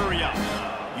in the hurry-up.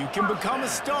 You can become a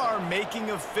star making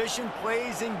efficient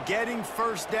plays and getting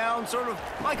first down, sort of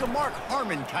like a Mark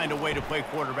Harmon kind of way to play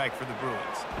quarterback for the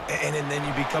Bruins. And then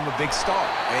you become a big star.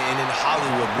 And in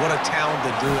Hollywood, what a town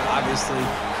to do it. Obviously,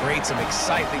 create some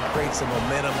excitement, create some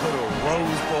momentum, go to a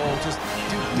Rose Bowl, just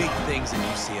do big things in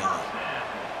UCLA.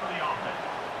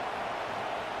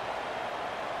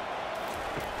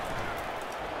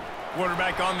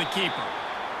 Quarterback on the keeper.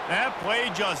 That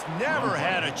play just never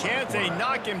had a chance. They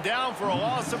knock him down for a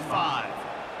loss of 5.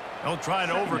 They'll try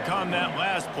to overcome that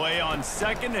last play on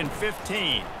 2nd and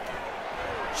 15.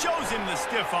 Shows him the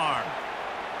stiff arm.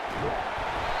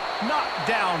 Knocked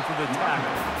down for the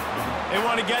tackle. They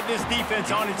want to get this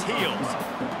defense on its heels.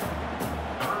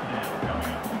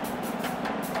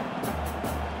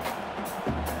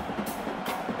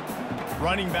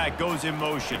 Running back goes in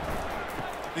motion.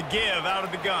 The give out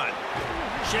of the gun.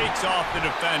 Shakes off the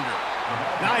defender.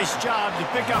 Nice job to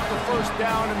pick up the first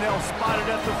down, and they'll spot it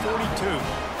at the 42.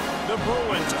 The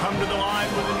Bruins come to the line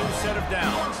with a new set of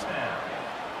downs.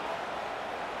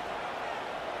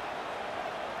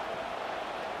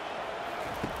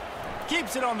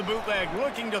 Keeps it on the bootleg,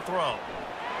 looking to throw.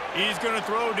 He's going to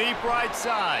throw deep right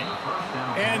side.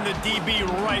 And the DB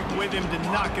right with him to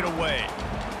knock it away.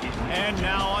 And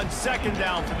now on second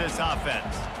down for this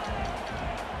offense.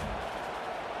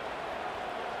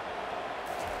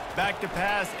 Back to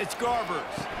pass, it's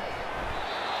Garbers.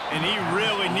 And he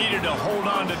really needed to hold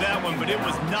on to that one, but it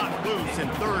was not loose,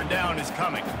 and third down is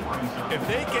coming. If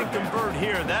they can convert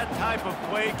here, that type of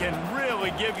play can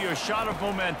really give you a shot of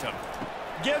momentum.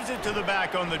 Gives it to the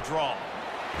back on the draw.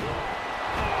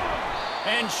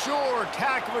 And sure,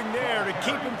 tackling there to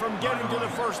keep him from getting to the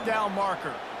first down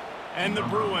marker. And the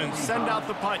Bruins send out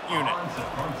the punt unit.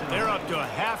 They're up to a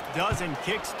half dozen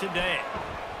kicks today.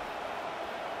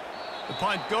 The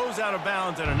punt goes out of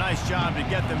bounds, and a nice job to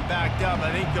get them backed up.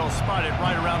 I think they'll spot it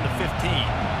right around the 15.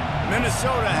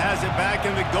 Minnesota has it back,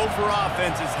 and the Gopher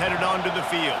offense is headed onto the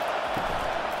field.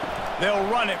 They'll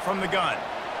run it from the gun.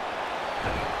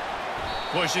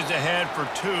 Pushes ahead for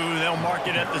 2. They'll mark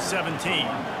it at the 17.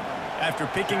 After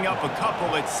picking up a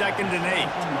couple, it's 2nd and 8.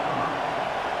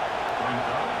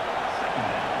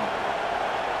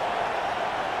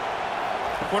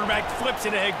 Quarterback flips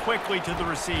it ahead quickly to the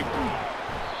receiver.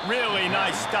 Really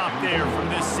nice stop there from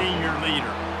this senior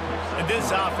leader. And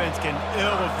this offense can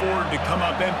ill afford to come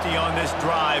up empty on this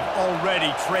drive,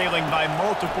 already trailing by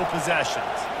multiple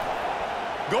possessions.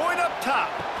 Going up top.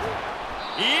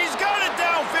 He's got it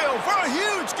downfield for a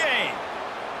huge gain.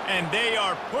 And they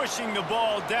are pushing the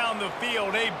ball down the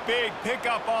field. A big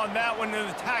pickup on that one, and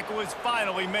the tackle is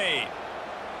finally made.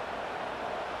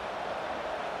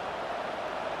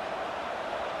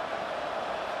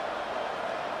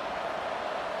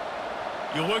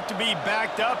 You look to be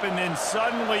backed up, and then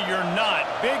suddenly you're not.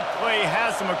 Big play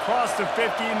has them across the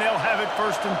 50, and they'll have it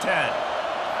 1st and 10.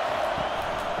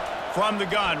 From the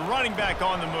gun, running back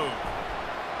on the move.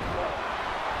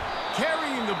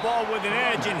 Carrying the ball with an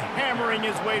edge and hammering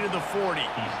his way to the 40.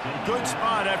 Good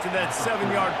spot after that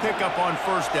 7-yard pickup on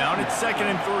first down. It's 2nd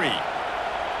and 3.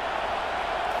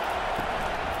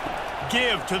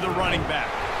 Give to the running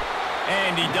back.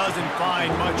 And he doesn't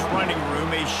find much running room.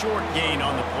 A short gain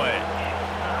on the play.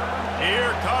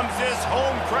 Here comes this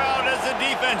home crowd as the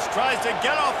defense tries to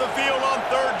get off the field on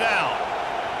third down.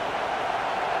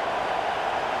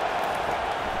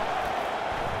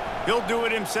 He'll do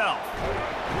it himself.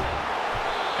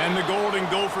 And the Golden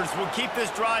Gophers will keep this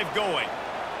drive going.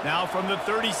 Now from the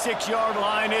 36-yard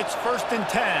line, it's 1st and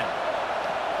 10.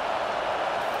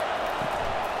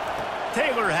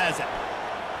 Taylor has it.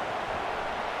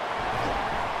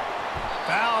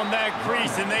 Found that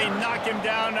crease, and they knock him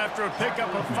down after a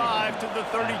pickup of 5 to the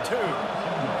 32.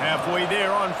 Halfway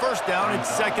there on first down,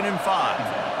 it's 2nd and 5.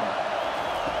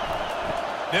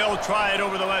 They'll try it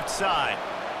over the left side.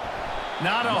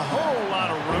 Not a whole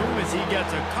lot of room as he gets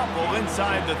a couple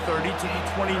inside the 30 to the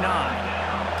 29.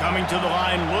 Coming to the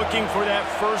line looking for that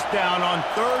first down on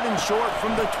 3rd and short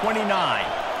from the 29.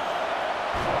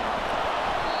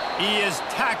 He is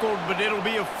tackled, but it'll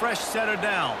be a fresh set of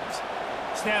downs.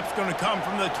 Snap's going to come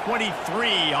from the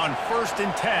 23 on 1st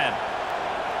and 10.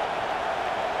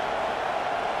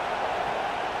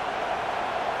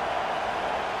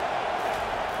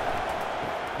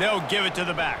 They'll give it to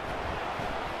the back.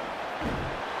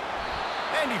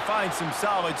 And he finds some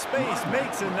solid space,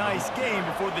 makes a nice gain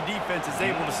before the defense is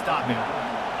able to stop him.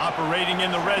 Operating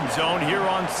in the red zone here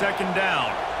on 2nd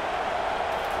down.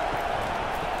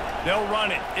 They'll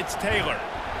run it. It's Taylor.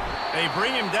 They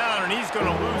bring him down, and he's going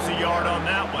to lose a yard on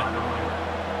that one.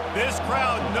 This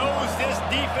crowd knows this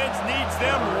defense needs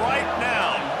them right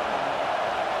now.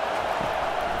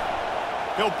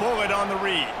 He'll pull it on the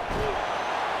read.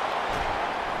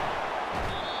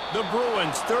 The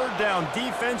Bruins' third down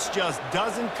defense just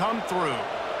doesn't come through.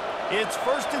 It's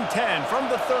 1st and 10 from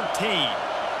the 13.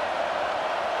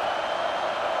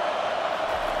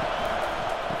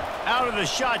 Out of the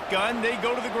shotgun, they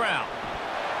go to the ground.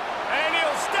 And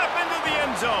he'll step into the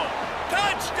end zone.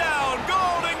 Touchdown,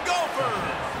 Golden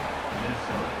Gophers!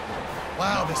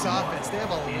 Wow, this offense, they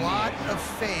have a lot of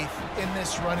faith in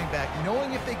this running back.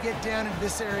 Knowing if they get down in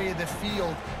this area of the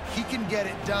field, he can get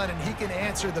it done and he can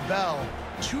answer the bell.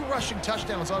 2 rushing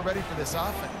touchdowns already for this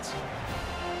offense.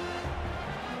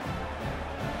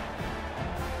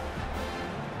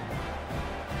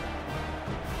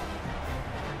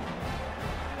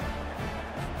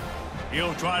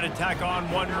 He'll try to tack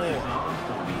on one more.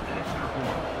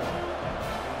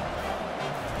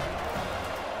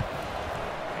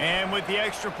 And with the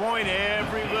extra point,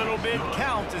 every little bit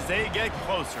counts as they get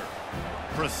closer.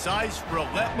 Precise,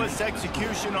 relentless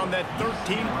execution on that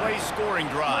 13-play scoring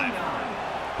drive.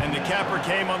 And the capper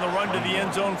came on the run to the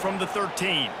end zone from the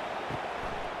 13.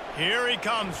 Here he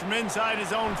comes from inside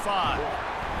his own 5.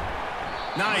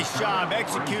 Nice job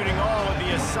executing all of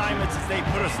the assignments as they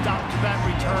put a stop to that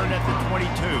return at the 22.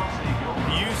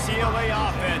 The UCLA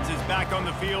offense is back on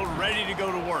the field, ready to go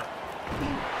to work.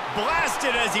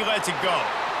 Blasted as he lets it go.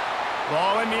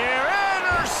 Ball in the air,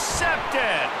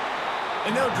 intercepted!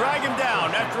 And they'll drag him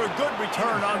down after a good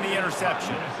return on the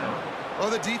interception. Well,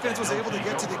 the defense was able to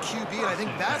get to the QB, and I think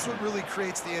that's what really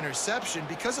creates the interception.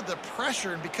 Because of the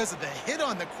pressure and because of the hit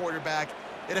on the quarterback,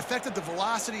 it affected the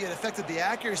velocity, it affected the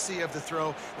accuracy of the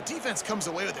throw. The defense comes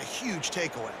away with a huge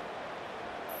takeaway.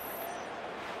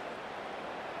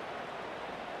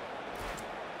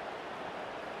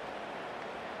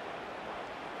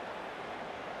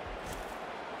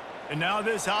 And now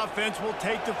this offense will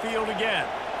take the field again.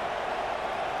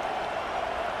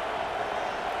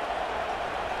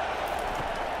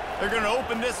 They're going to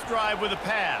open this drive with a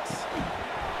pass.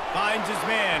 Finds his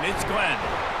man. It's Glenn.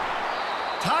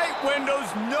 Tight windows,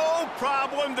 no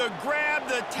problem to grab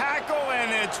the tackle,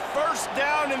 and it's first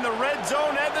down in the red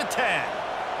zone at the 10.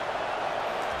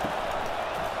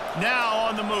 Now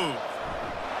on the move.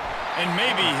 And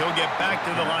maybe he'll get back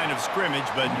to the line of scrimmage,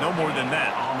 but no more than that.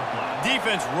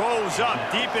 Defense rolls up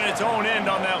deep in its own end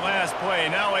on that last play.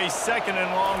 Now a 2nd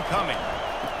and long coming.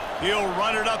 He'll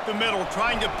run it up the middle,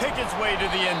 trying to pick his way to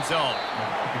the end zone.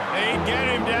 They get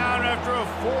him down after a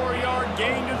 4-yard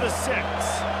gain to the 6.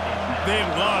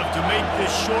 They'd love to make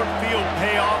this short field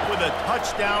pay off with a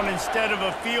touchdown instead of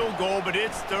a field goal, but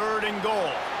it's 3rd and goal.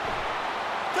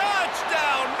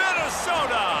 Touchdown,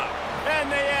 Minnesota!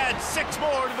 And they add 6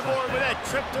 more to the board with that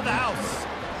trip to the house.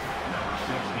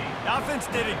 The offense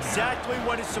did exactly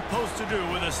what it's supposed to do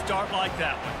with a start like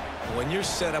that one. When you're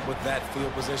set up with that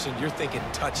field position, you're thinking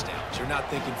touchdowns. You're not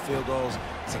thinking field goals.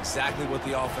 It's exactly what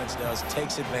the offense does,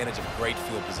 takes advantage of great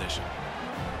field position.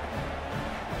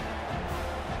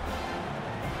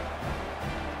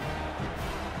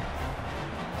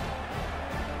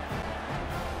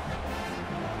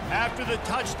 After the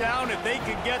touchdown, if they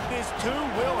could get this 2,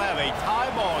 we'll have a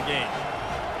tie ball game.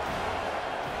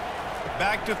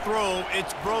 Back to throw,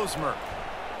 it's Brosmer.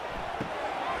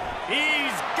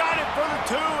 He's got it for the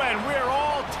 2, and we're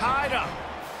all tied up.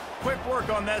 Quick work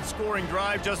on that scoring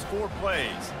drive, just 4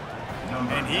 plays.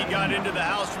 And he got into the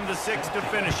house from the 6 to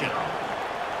finish it.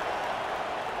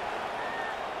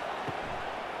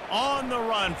 On the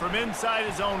run from inside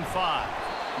his own 5.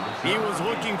 He was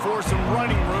looking for some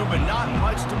running room, but not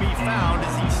much to be found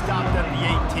as he stopped at the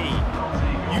 18.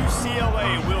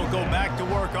 UCLA will go back to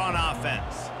work on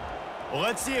offense. Well,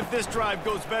 let's see if this drive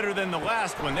goes better than the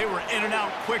last one. They were in and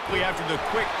out quickly after the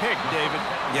quick pick, David.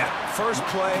 Yeah, first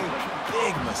play,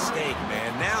 big mistake,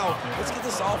 man. Now, let's get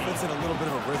this offense in a little bit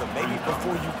of a rhythm. Maybe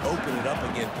before you open it up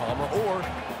again, Palmer, or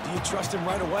do you trust him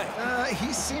right away?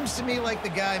 He seems to me like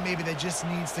the guy maybe that just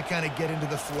needs to kind of get into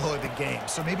the flow of the game.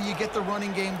 So maybe you get the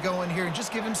running game going here and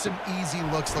just give him some easy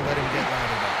looks to let him get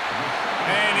rounded up.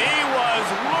 And he was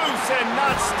loose and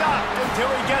not stopped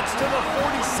until he gets to the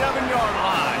 47-yard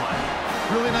line.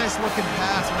 Really nice looking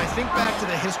pass. When I think back to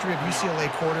the history of UCLA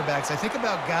quarterbacks, I think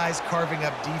about guys carving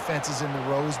up defenses in the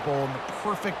Rose Bowl in the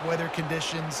perfect weather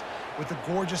conditions with the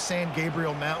gorgeous San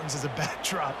Gabriel Mountains as a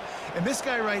backdrop. And this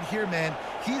guy right here, man,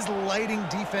 he's lighting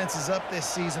defenses up this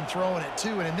season, throwing it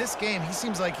too. And in this game, he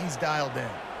seems like he's dialed in.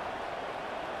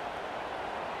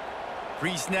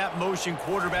 Pre-snap motion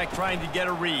quarterback trying to get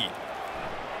a read.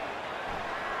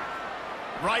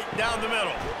 Right down the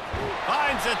middle.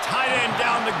 Finds a tight end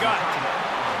down the gut.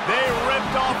 They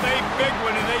ripped off a big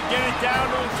one, and they get it down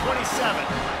to the 27.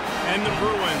 And the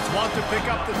Bruins want to pick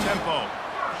up the tempo.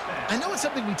 I know it's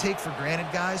something we take for granted,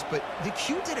 guys, but the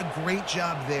Q did a great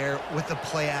job there with the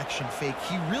play-action fake.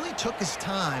 He really took his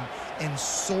time and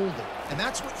sold it. And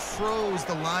that's what froze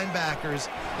the linebackers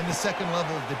in the second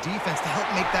level of the defense to help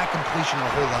make that completion a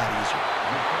whole lot easier.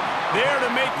 There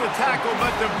to make the tackle,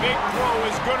 but the big throw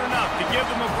is good enough to give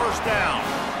them a first down.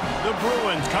 The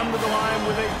Bruins come to the line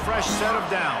with a fresh set of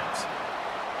downs.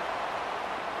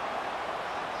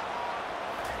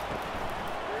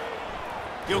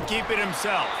 He'll keep it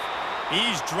himself.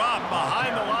 He's dropped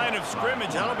behind the line of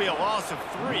scrimmage. That'll be a loss of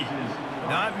 3.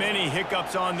 Not many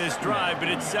hiccups on this drive, but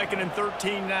it's 2nd and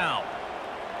 13 now.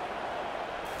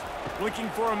 Looking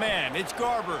for a man. It's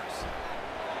Garbers.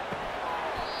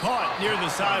 Caught near the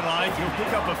sidelines. He'll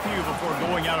pick up a few before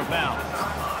going out of bounds.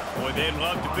 Boy, they'd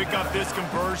love to pick up this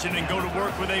conversion and go to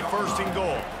work with a 1st and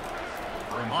goal.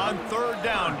 On 3rd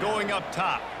down, going up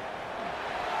top.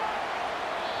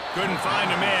 Couldn't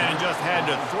find a man and just had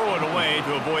to throw it away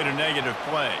to avoid a negative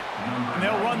play. And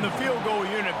they'll run the field goal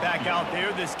unit back out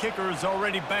there. This kicker has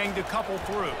already banged a couple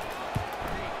through.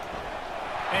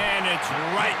 And it's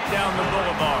right down the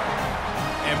boulevard.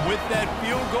 And with that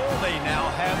field goal, they now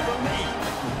have the lead.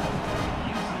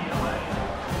 UCLA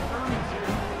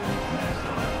 32,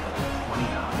 Minnesota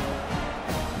 29.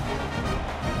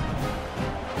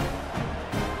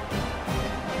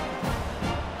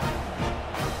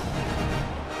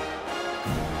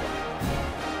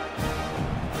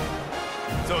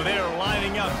 So they're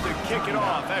lining up to kick it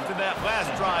off after that last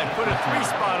drive. Put a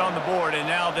 3-spot on the board, and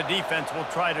now the defense will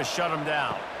try to shut them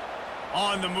down.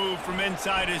 On the move from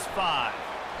inside his 5.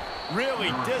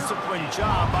 Really disciplined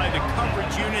job by the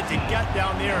coverage unit to get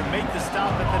down there and make the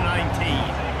stop at the 19.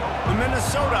 The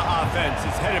Minnesota offense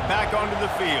is headed back onto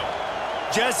the field.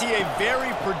 Jesse, a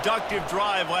very productive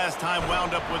drive last time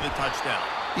wound up with a touchdown.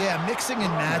 Yeah, mixing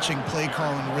and matching play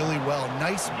calling really well.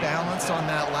 Nice balance on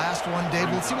that last one,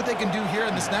 Dave. Let's see what they can do here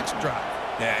in this next drive.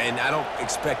 Yeah, and I don't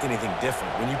expect anything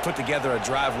different. When you put together a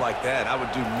drive like that, I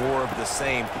would do more of the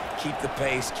same. Keep the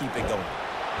pace, keep it going.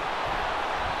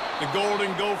 The Golden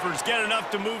Gophers get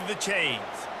enough to move the chains.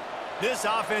 This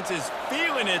offense is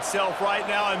feeling itself right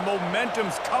now, and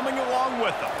momentum's coming along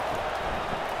with them.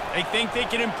 They think they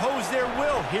can impose their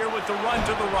will here with the run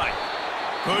to the right.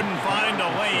 Couldn't find a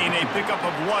lane. A pickup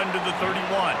of 1 to the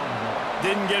 31.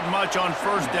 Didn't get much on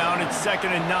first down. It's 2nd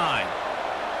and 9.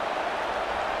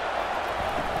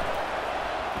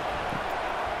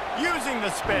 Using the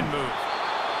spin move.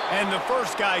 And the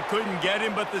first guy couldn't get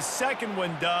him, but the second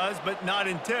one does, but not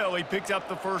until he picks up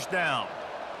the first down.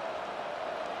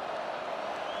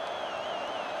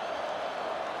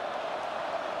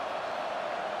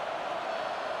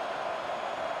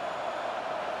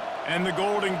 And the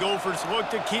Golden Gophers look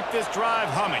to keep this drive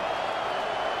humming.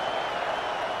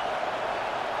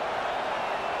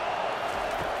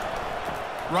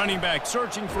 Running back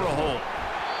searching for a hole.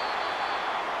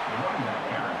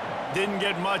 Didn't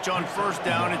get much on first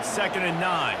down. It's 2nd and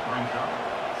 9.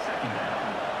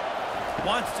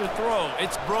 Wants to throw.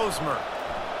 It's Brosmer.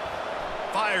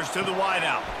 Fires to the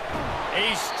wideout.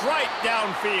 A strike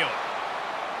downfield.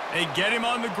 They get him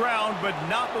on the ground, but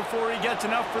not before he gets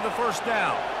enough for the first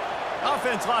down.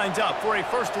 Offense lines up for a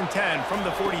 1st and 10 from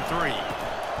the 43.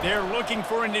 They're looking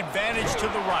for an advantage to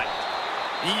the right.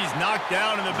 He's knocked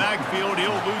down in the backfield.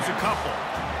 He'll lose a couple.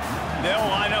 They'll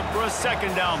line up for a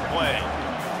 2nd down play.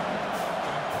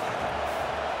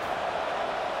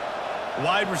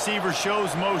 Wide receiver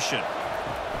shows motion.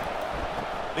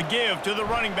 The give to the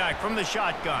running back from the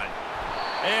shotgun.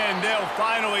 And they'll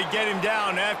finally get him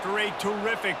down after a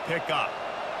terrific pickup.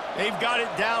 They've got it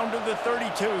down to the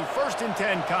 32. 1st and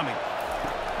 10 coming.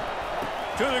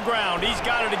 To the ground. He's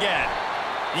got it again.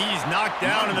 He's knocked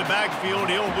down in the backfield.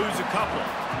 He'll lose a couple.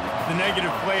 The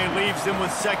negative play leaves them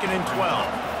with 2nd and 12.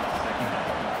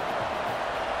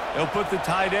 They'll put the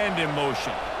tight end in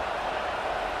motion.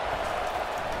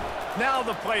 Now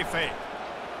the play fake.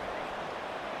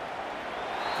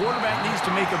 Quarterback needs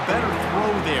to make a better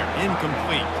throw there.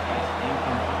 Incomplete.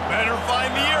 Better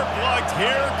find the earplugs.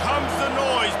 Here comes the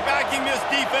noise, backing this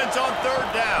defense on 3rd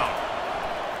down.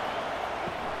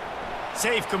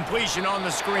 Safe completion on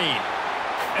the screen.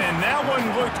 And that one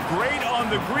looked great on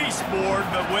the grease board,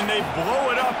 but when they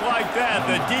blow it up like that,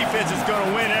 the defense is going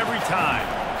to win every time.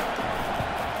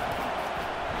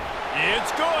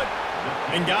 It's good.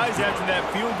 And guys, after that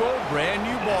field goal, brand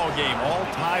new ball game, all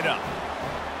tied up.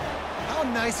 How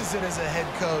nice is it as a head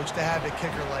coach to have a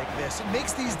kicker like this? It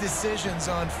makes these decisions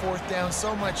on 4th down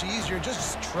so much easier.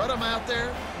 Just strut him out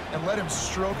there and let him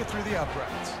stroke it through the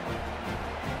uprights.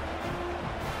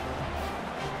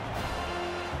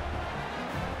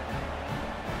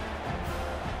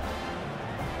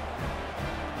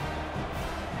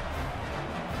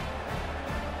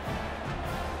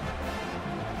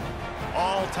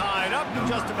 All tied up and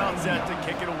just about set to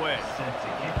kick it away. Set to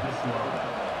kick this one.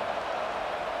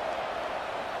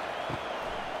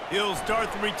 He'll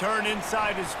start the return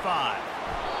inside his 5.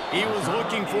 He was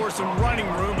looking for some running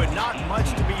room, but not much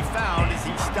to be found as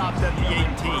he stopped at the 18.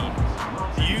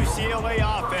 The UCLA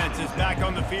offense is back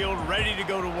on the field, ready to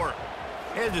go to work.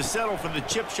 They had to settle for the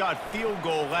chip shot field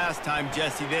goal last time,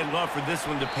 Jesse. They'd love for this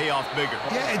one to pay off bigger.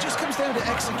 Yeah, it just comes down to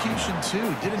execution,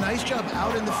 too. Did a nice job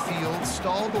out in the field,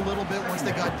 stalled a little bit once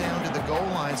they got down to the goal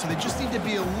line, so they just need to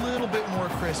be a little bit more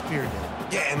crisp here, Dave.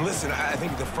 Yeah, and listen, I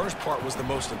think the first part was the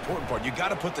most important part. You got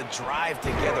to put the drive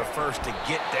together first to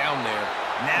get down there.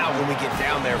 Now, when we get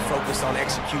down there, focus on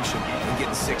execution and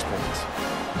getting 6 points.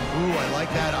 Ooh, I like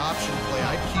that option play.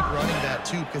 I'd keep running that,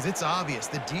 too, because it's obvious.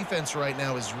 The defense right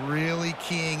now is really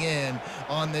keying in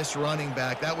on this running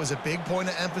back. That was a big point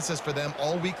of emphasis for them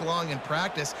all week long in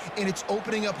practice, and it's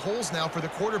opening up holes now for the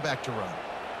quarterback to run.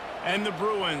 And the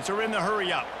Bruins are in the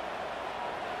hurry-up.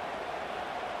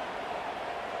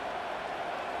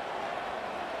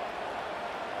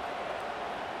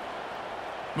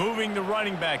 Moving the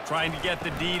running back, trying to get the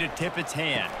D to tip its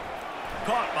hand.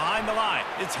 Caught behind the line.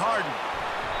 It's Harden.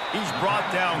 He's brought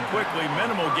down quickly.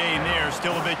 Minimal gain there.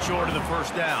 Still a bit short of the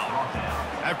first down.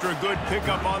 After a good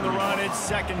pickup on the run, it's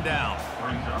second down.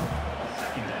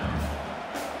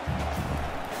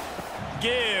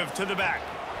 Give to the back.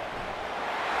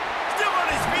 Still on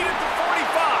his feet at the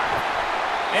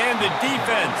 45. And the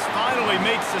defense finally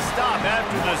makes the stop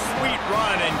after the sweet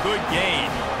run and good gain.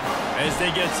 As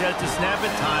they get set to snap it,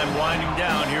 time winding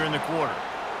down here in the quarter.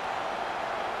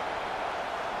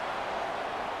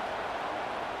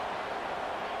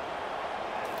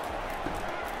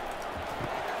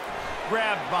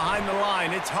 Grabbed behind the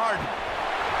line, it's Harden.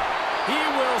 He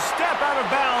will step out of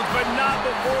bounds, but not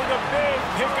before the big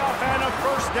pickup and a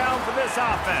first down for this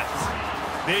offense.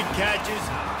 Big catches,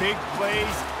 big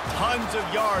plays, tons of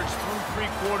yards through three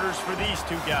quarters for these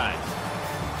two guys.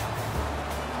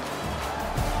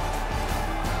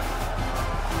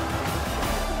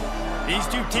 These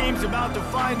two teams about to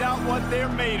find out what they're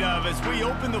made of as we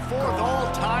open the fourth all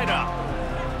tied up.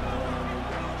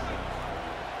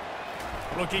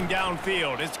 Looking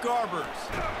downfield, it's Garbers.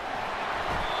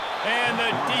 And the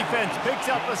defense picks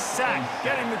up a sack,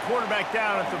 getting the quarterback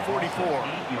down at the 44.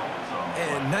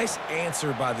 And nice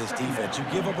answer by this defense. You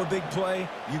give up a big play,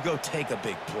 you go take a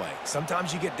big play.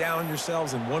 Sometimes you get down on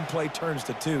yourselves and one play turns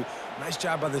to two. Nice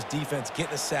job by this defense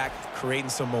getting a sack, creating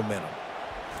some momentum.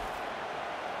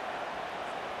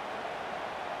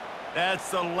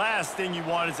 That's the last thing you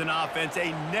want as an offense,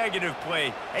 a negative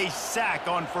play, a sack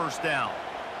on first down.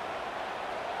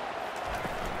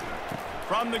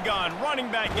 From the gun, running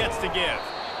back gets to give.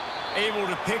 Able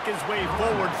to pick his way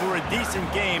forward for a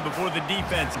decent gain before the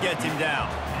defense gets him down.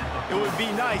 It would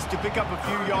be nice to pick up a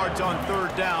few yards on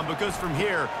third down because from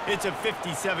here, it's a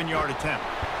 57-yard attempt.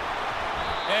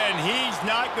 And he's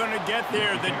not going to get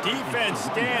there. The defense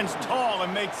stands tall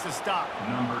and makes the stop.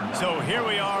 So here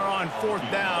we are on fourth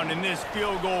down, and this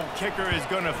field goal kicker is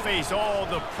going to face all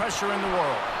the pressure in the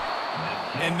world.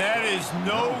 And that is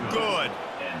no good.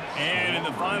 And in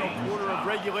the final quarter of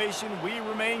regulation, we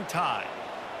remain tied.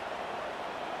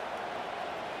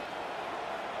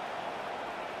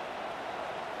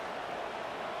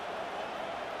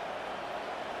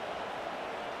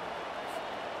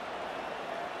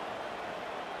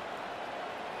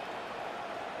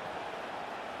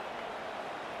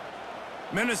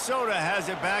 Minnesota has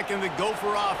it back, and the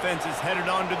Gopher offense is headed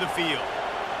onto the field.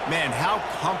 Man, how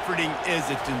comforting is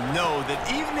it to know that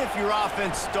even if your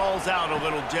offense stalls out a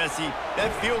little, Jesse, that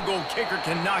field goal kicker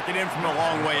can knock it in from a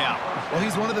long way out. Well,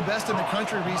 he's one of the best in the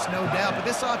country, Reese, no doubt. But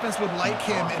this offense would like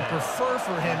him and prefer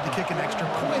for him to kick an extra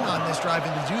point on this drive.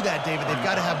 And to do that, David, they've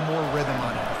got to have more rhythm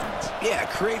on offense. Yeah,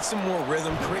 create some more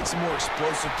rhythm, create some more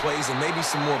explosive plays, and maybe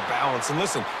some more balance. And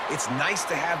listen, it's nice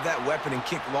to have that weapon and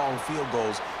kick long field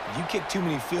goals. If you kick too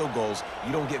many field goals,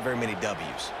 you don't get very many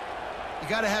W's. You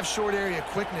got to have short area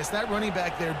quickness. That running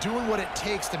back there doing what it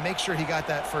takes to make sure he got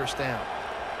that first down.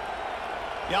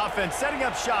 The offense setting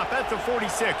up shop at the 46,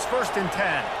 first and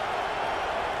 10.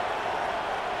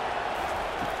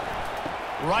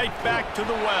 Right back to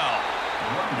the well.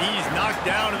 He's knocked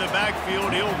down in the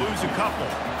backfield. He'll lose a couple.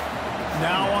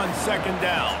 Now on second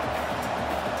down.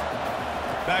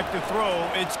 Back to throw,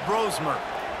 it's Brosmer.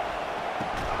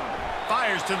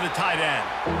 Fires to the tight end.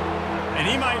 And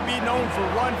he might be known for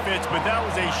run fits, but that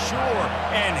was a sure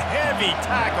and heavy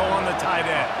tackle on the tight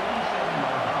end.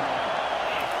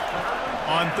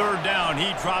 On third down,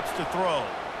 he drops to throw.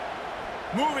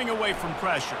 Moving away from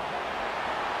pressure.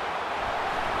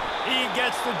 He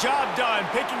gets the job done,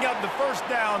 picking up the first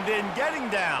down, then getting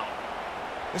down.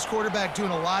 This quarterback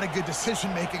doing a lot of good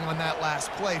decision-making on that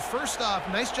last play. First off,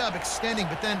 nice job extending,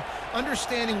 but then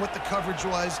understanding what the coverage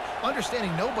was,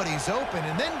 understanding nobody's open,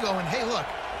 and then going, hey, look,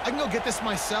 I can go get this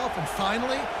myself, and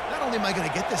finally, not only am I going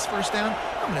to get this first down,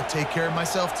 I'm going to take care of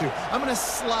myself too. I'm going to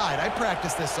slide. I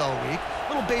practiced this all week.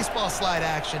 Little baseball slide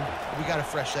action, but we got a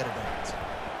fresh set of downs.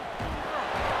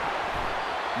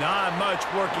 Not much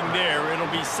working there.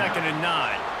 It'll be second and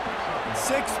 9.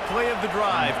 Sixth play of the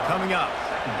drive coming up.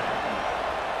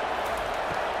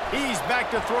 He's back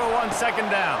to throw on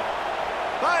second down.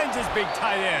 Finds his big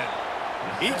tight end.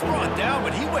 He's brought down,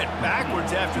 but he went backwards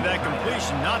after that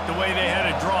completion, not the way they had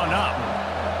it drawn up.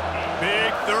 Big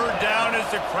third down as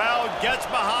the crowd gets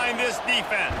behind this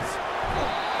defense.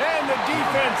 And the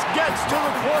defense gets to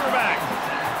the quarterback.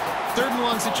 Third and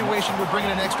long situation, we're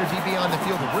bringing an extra DB on the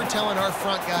field, but we're telling our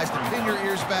front guys to pin your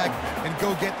ears back and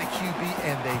go get the QB,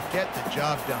 and they get the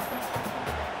job done.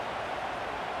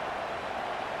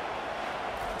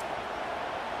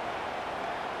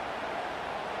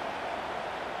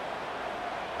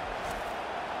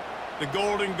 The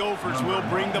Golden Gophers will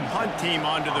bring the punt team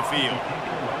onto the field.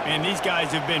 And these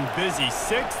guys have been busy.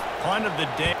 6th punt of the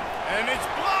day. And it's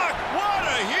blocked. What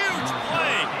a huge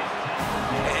play.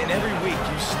 And every week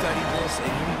you study this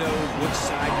and you know which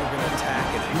side you're going to attack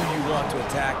and who you want to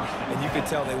attack. And you could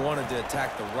tell they wanted to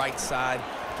attack the right side,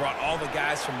 brought all the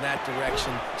guys from that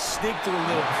direction, sneak through a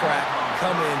little crack,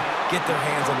 come in, get their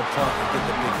hands on the punt, and get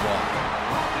the big ball.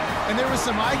 And there was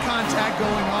some eye contact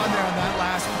going on there on that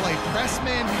last play. Press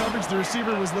man coverage, the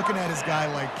receiver was looking at his guy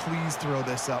like, please throw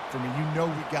this up for me. You know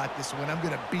we got this one. I'm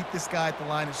going to beat this guy at the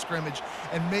line of scrimmage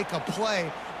and make a play.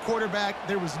 Quarterback,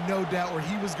 there was no doubt where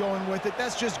he was going with it.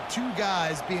 That's just two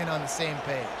guys being on the same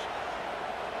page.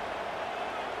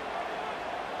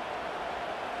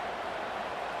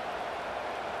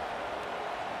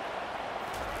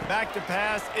 Back to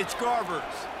pass, it's Garbers.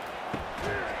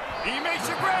 He makes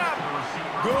a grab.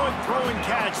 Good throw and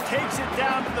catch. Takes it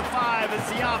down to the 5 as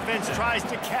the offense tries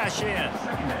to cash in.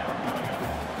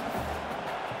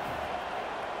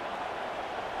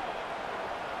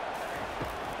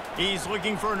 He's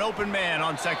looking for an open man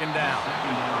on 2nd down.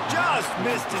 Just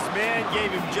missed his man.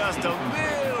 Gave him just a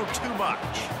little too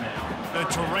much. The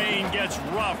terrain gets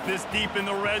rough this deep in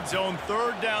the red zone.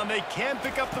 3rd down. They can't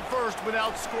pick up the first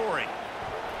without scoring.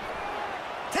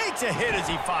 Takes a hit as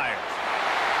he fires.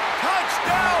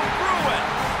 Touchdown, Bruin!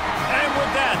 And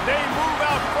with that, they move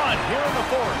out front here in the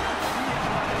 4th.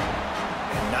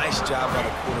 And nice job by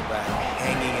the quarterback,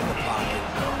 hanging in the pocket,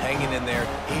 hanging in there.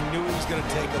 He knew he was going to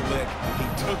take a lick. He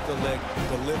took the lick,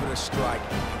 delivered a strike,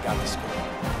 and got the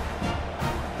score.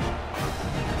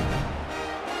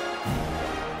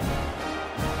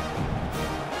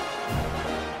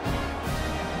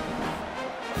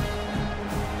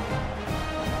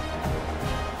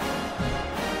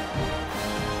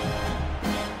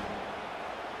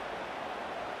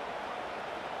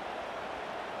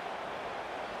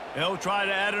 They'll try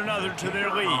to add another to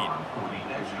their lead.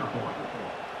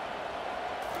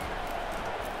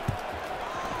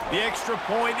 The extra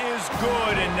point is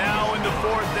good, and now in the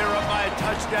 4th, they're up by a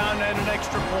touchdown and an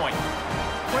extra point.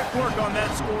 Quick work on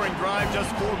that scoring drive, just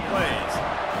 4 plays.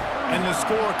 And the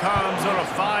score comes on a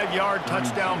 5-yard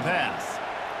touchdown pass.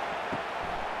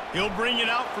 He'll bring it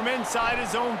out from inside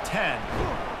his own 10.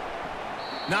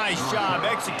 Nice job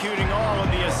executing all of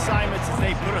the assignments as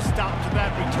they put a stop to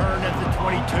that return at the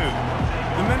 22.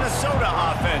 The Minnesota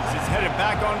offense is headed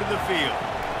back onto the field.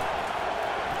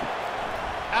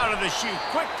 Out of the chute,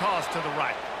 quick toss to the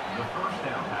right.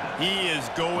 He is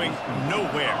going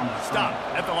nowhere. Stop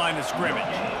at the line of scrimmage.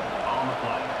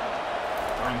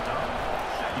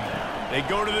 They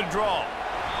go to the draw.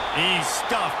 He's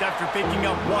stuffed after picking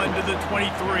up 1 to the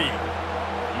 23.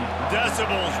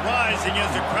 Decibels rising as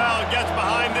the crowd gets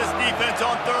behind this defense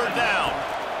on 3rd down.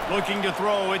 Looking to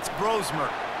throw, it's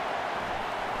Brosmer.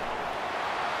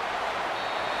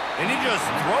 And he just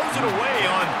throws it away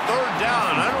on 3rd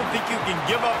down. I don't think you can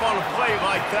give up on a play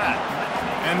like that.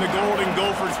 And the Golden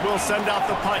Gophers will send out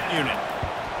the punt unit.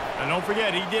 And don't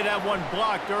forget, he did have one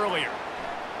blocked earlier.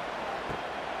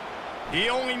 He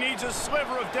only needs a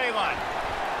sliver of daylight.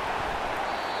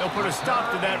 They'll put a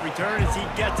stop to that return as he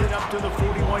gets it up to the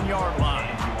 41-yard line.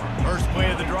 First play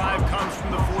of the drive comes from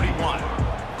the 41.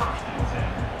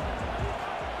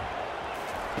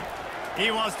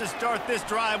 He wants to start this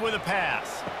drive with a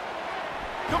pass.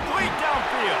 Complete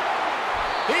downfield.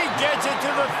 He gets it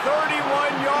to the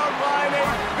 31-yard line. A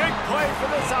big play for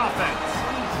this offense.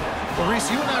 Well,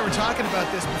 Reese, you and I were talking about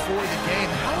this before the game.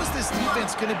 How is this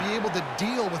defense going to be able to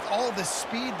deal with all the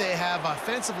speed they have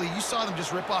offensively? You saw them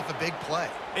just rip off a big play.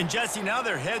 And, Jesse, now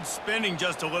their head's spinning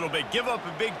just a little bit. Give up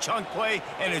a big chunk play,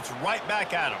 and it's right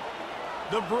back at them.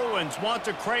 The Bruins want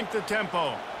to crank the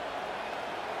tempo.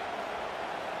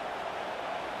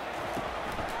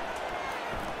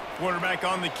 Quarterback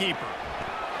on the keeper.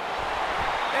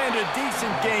 And a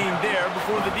decent gain there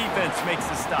before the defense makes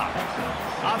the stop.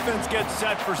 Offense gets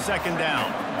set for 2nd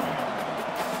down.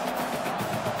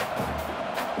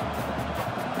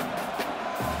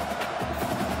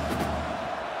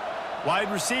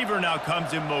 Wide receiver now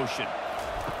comes in motion.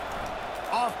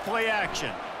 Off play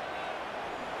action.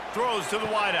 Throws to the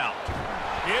wideout.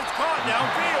 It's caught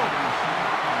downfield.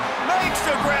 Makes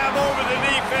the grab over the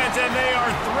defense, and they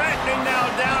are threatening now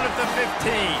down at the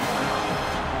 15.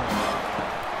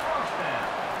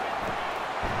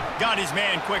 Got his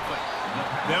man quickly.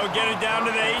 They'll get it down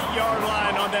to the 8-yard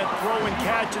line on that throw and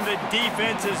catch, and the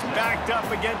defense is backed up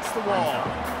against the wall.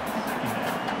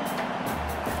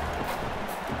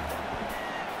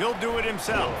 He'll do it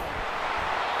himself.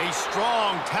 A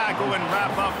strong tackle and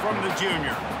wrap up from the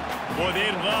junior. Boy,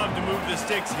 they'd love to move the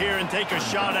sticks here and take a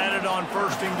shot at it on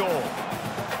 1st and goal.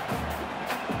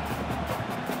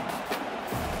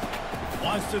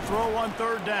 Wants to throw on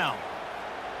third down.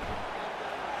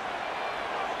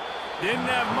 Didn't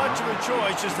have much of a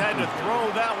choice, just had to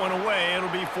throw that one away. It'll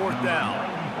be fourth down.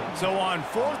 So on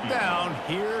fourth down,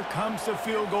 here comes the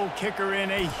field goal kicker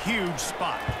in a huge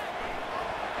spot.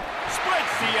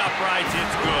 Splits the uprights,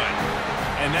 it's good.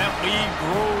 And that lead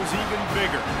grows even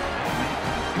bigger.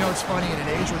 You know, it's funny, in an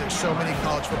age where there's so many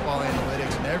college football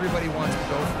analytics and everybody wants to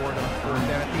go for it on third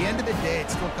down, at the end of the day, it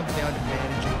still comes down to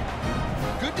managing.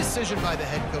 Good decision by the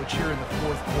head coach here in the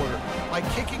fourth quarter. By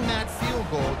kicking that field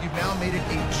goal, you've now made it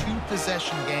a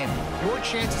two-possession game. Your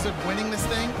chances of winning this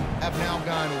thing have now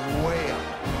gone way up.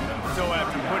 So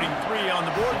after putting 3 on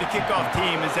the board, the kickoff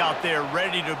team is out there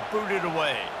ready to boot it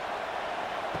away.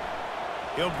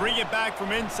 He'll bring it back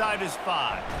from inside his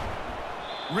 5.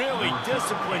 Really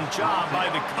disciplined job by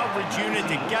the coverage unit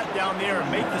to get down there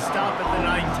and make the stop at the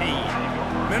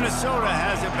 19. Minnesota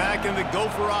has it back, and the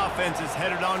Gopher offense is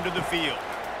headed onto the field.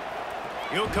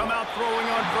 He'll come out throwing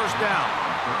on first down.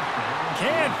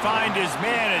 Can't find his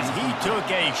man as he took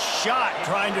a shot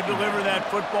trying to deliver that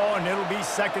football, and it'll be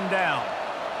second down.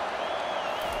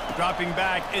 Dropping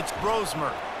back, it's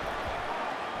Brosmer.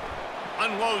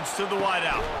 Unloads to the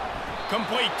wideout.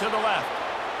 Complete to the left.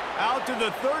 Out to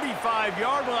the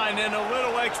 35-yard line, and a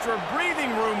little extra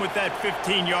breathing room with that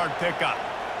 15-yard pickup.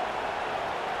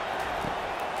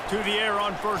 To the air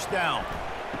on first down.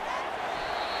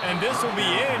 And this will be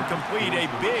incomplete. A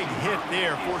big hit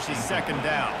there forces second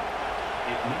down.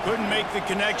 Couldn't make the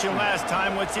connection last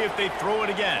time. Let's see if they throw it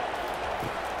again.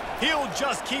 He'll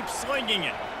just keep slinging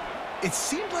it. It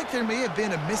seemed like there may have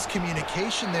been a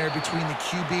miscommunication there between the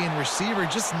QB and receiver,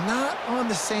 just not on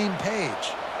the same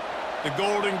page. The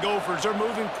Golden Gophers are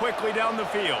moving quickly down the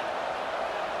field.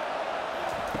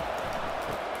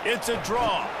 It's a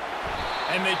draw.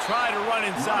 And they try to run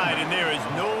inside, and there is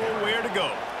nowhere to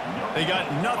go. They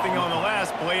got nothing on the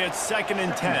last play. It's 2nd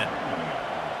and 10.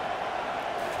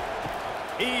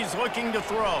 He's looking to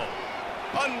throw.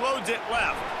 Unloads it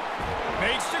left.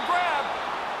 Makes the grab.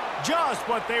 Just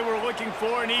what they were looking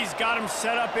for, and he's got him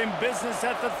set up in business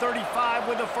at the 35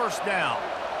 with a first down.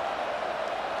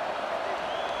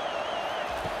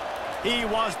 He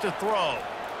wants to throw.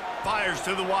 Fires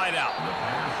to the wideout.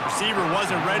 Receiver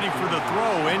wasn't ready for the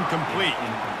throw. Incomplete.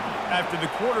 After the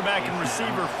quarterback and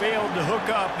receiver failed to hook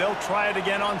up, they'll try it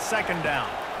again on second down.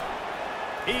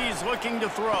 He's looking to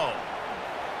throw.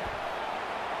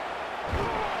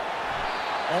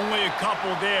 Only a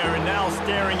couple there, and now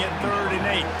staring at 3rd and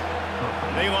 8.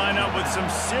 They line up with some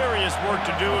serious work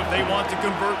to do if they want to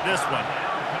convert this one.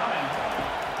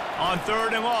 On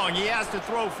 3rd and long, he has to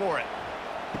throw for it.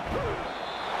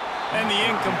 And the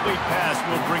incomplete pass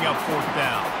will bring up 4th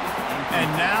down. And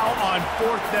now on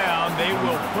 4th down, they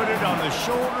will put it on the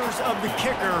shoulders of the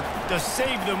kicker to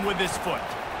save them with his foot.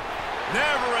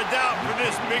 Never a doubt for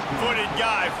this big-footed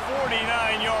guy.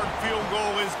 49-yard field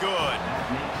goal is good.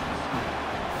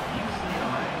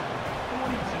 UCLA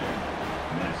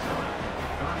 42, Minnesota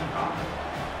 35.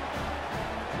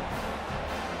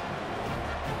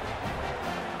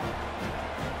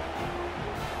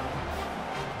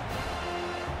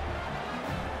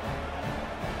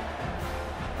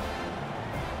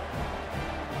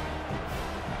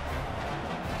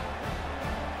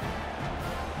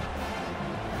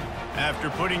 After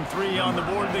putting 3 on the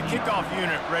board, the kickoff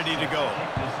unit ready to go.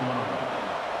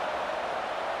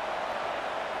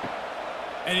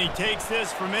 And he takes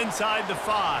this from inside the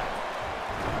 5.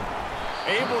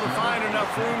 Able to find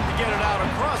enough room to get it out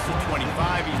across the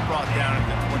 25. He's brought down at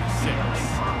the 26.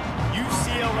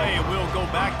 UCLA will go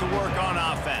back to work on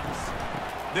offense.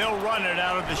 They'll run it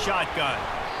out of the shotgun.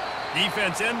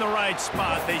 Defense in the right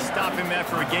spot. They stop him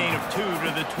after a gain of 2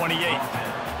 to the 28.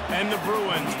 And the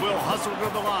Bruins will hustle to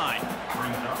the line.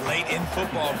 Late in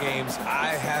football games,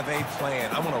 I have a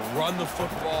plan. I want to run the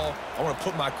football. I want to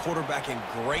put my quarterback in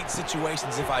great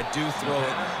situations if I do throw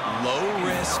it. Low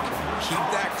risk, keep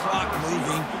that clock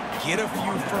moving, get a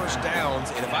few first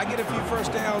downs. And if I get a few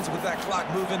first downs with that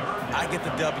clock moving, I get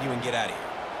the W and get out of here.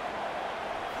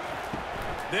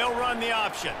 They'll run the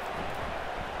option.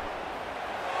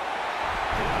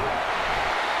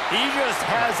 He just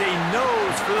has a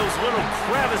nose for those little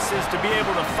crevices to be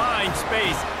able to find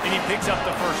space, and he picks up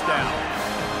the first down.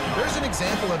 There's an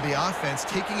example of the offense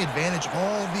taking advantage of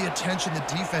all the attention the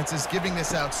defense is giving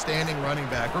this outstanding running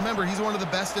back. Remember, he's one of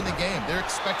the best in the game. They're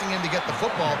expecting him to get the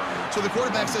football, so the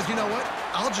quarterback says, you know what?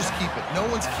 I'll just keep it. No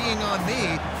one's keying on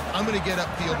me. I'm going to get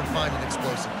upfield and find an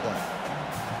explosive play.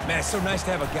 Man, it's so nice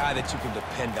to have a guy that you can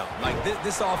depend on. Like,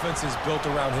 this offense is built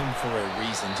around him for a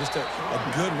reason. Just a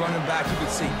good running back. You can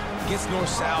see gets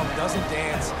north-south, doesn't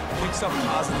dance, picks up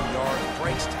positive yards,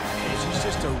 breaks tackles. He's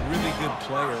just a really good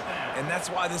player, and that's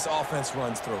why this offense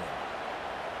runs through him.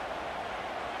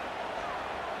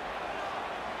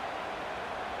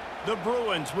 The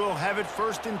Bruins will have it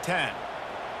 1st and 10.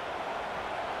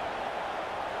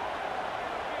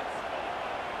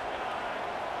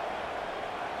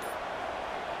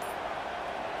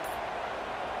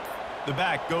 The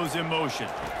back goes in motion.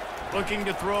 Looking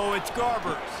to throw, it's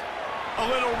Garbers. A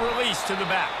little release to the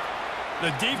back.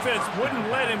 The defense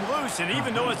wouldn't let him loose, and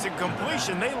even though it's a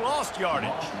completion, they lost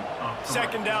yardage.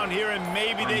 2nd down here, and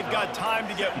maybe they've got time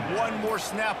to get one more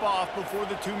snap off before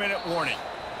the 2-minute warning.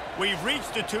 We've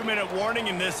reached a 2-minute warning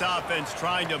in this offense,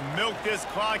 trying to milk this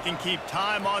clock and keep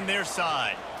time on their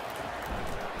side.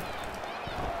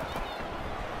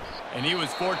 And he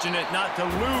was fortunate not to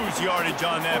lose yardage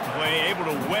on that play, able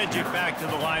to wedge it back to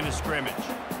the line of scrimmage.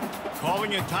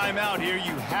 Calling a timeout here,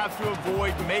 you have to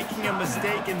avoid making a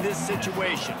mistake in this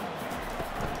situation.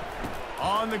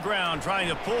 On the ground, trying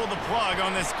to pull the plug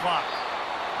on this clock.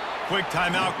 Quick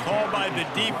timeout called by the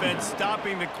defense,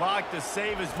 stopping the clock to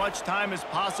save as much time as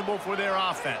possible for their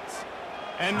offense.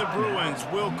 And the Bruins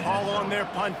will call on their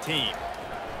punt team.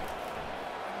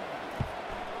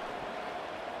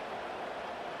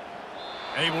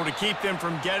 Able to keep them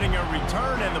from getting a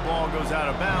return, and the ball goes out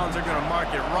of bounds. They're going to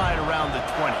mark it right around the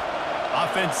 20.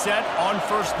 Offense set on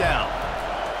 1st down.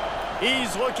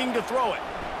 He's looking to throw it.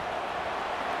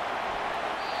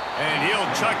 And he'll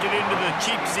chuck it into the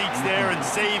cheap seats there and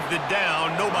save the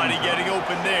down. Nobody getting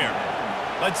open there.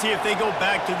 Let's see if they go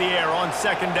back to the air on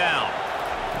 2nd down.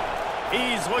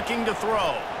 He's looking to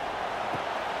throw.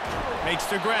 Makes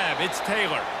the grab. It's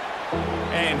Taylor.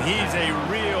 And he's a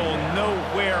real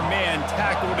nowhere man,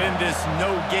 tackled in this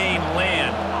no-gain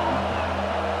land.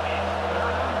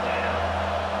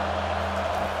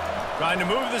 Trying to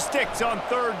move the sticks on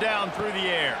 3rd down through the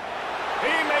air.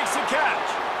 He makes a catch.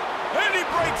 And he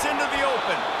breaks into the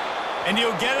open. And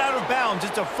he'll get out of bounds.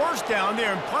 It's a 1st down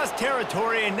there in plus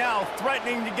territory, and now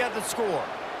threatening to get the score.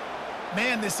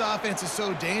 Man, this offense is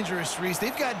so dangerous, Reese.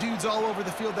 They've got dudes all over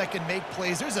the field that can make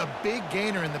plays. There's a big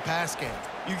gainer in the pass game.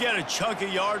 You get a chunk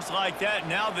of yards like that,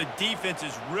 now the defense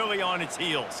is really on its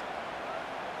heels.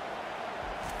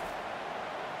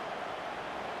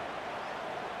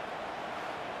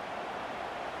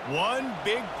 One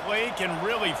big play can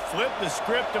really flip the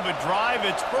script of a drive.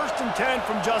 It's 1st and 10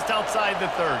 from just outside the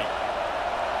 30.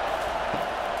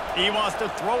 He wants to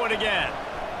throw it again.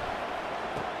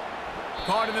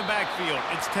 Caught in the backfield.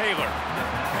 It's Taylor.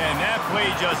 And that play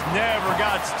just never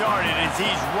got started as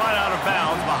he's run out of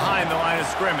bounds behind the line of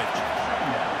scrimmage.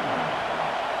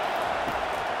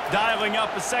 Dialing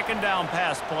up a 2nd down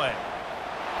pass play.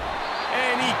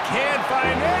 And he can't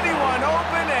find anyone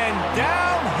open, and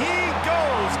down he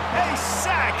goes. A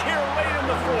sack here late in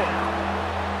the 4th.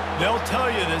 They'll tell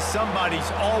you that somebody's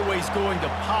always going to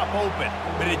pop open,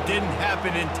 but it didn't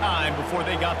happen in time before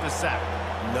they got the sack.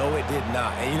 No, it did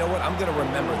not. And you know what? I'm going to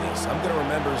remember this. I'm going to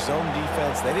remember zone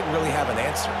defense. They didn't really have an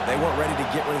answer. They weren't ready to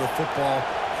get rid of the football.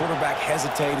 Quarterback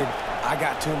hesitated. I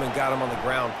got to him and got him on the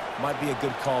ground. Might be a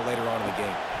good call later on in the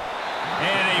game.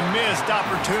 And a missed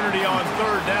opportunity on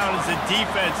 3rd down as the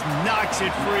defense knocks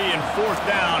it free, and 4th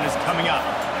down is coming up.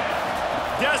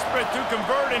 Desperate to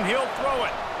convert, and he'll throw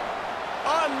it.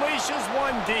 Unleashes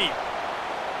one deep.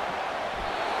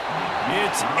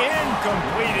 It's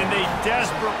incomplete, and they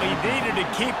desperately needed to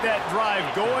keep that drive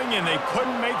going, and they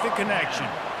couldn't make the connection.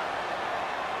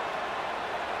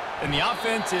 And the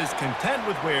offense is content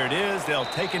with where it is.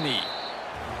 They'll take a knee.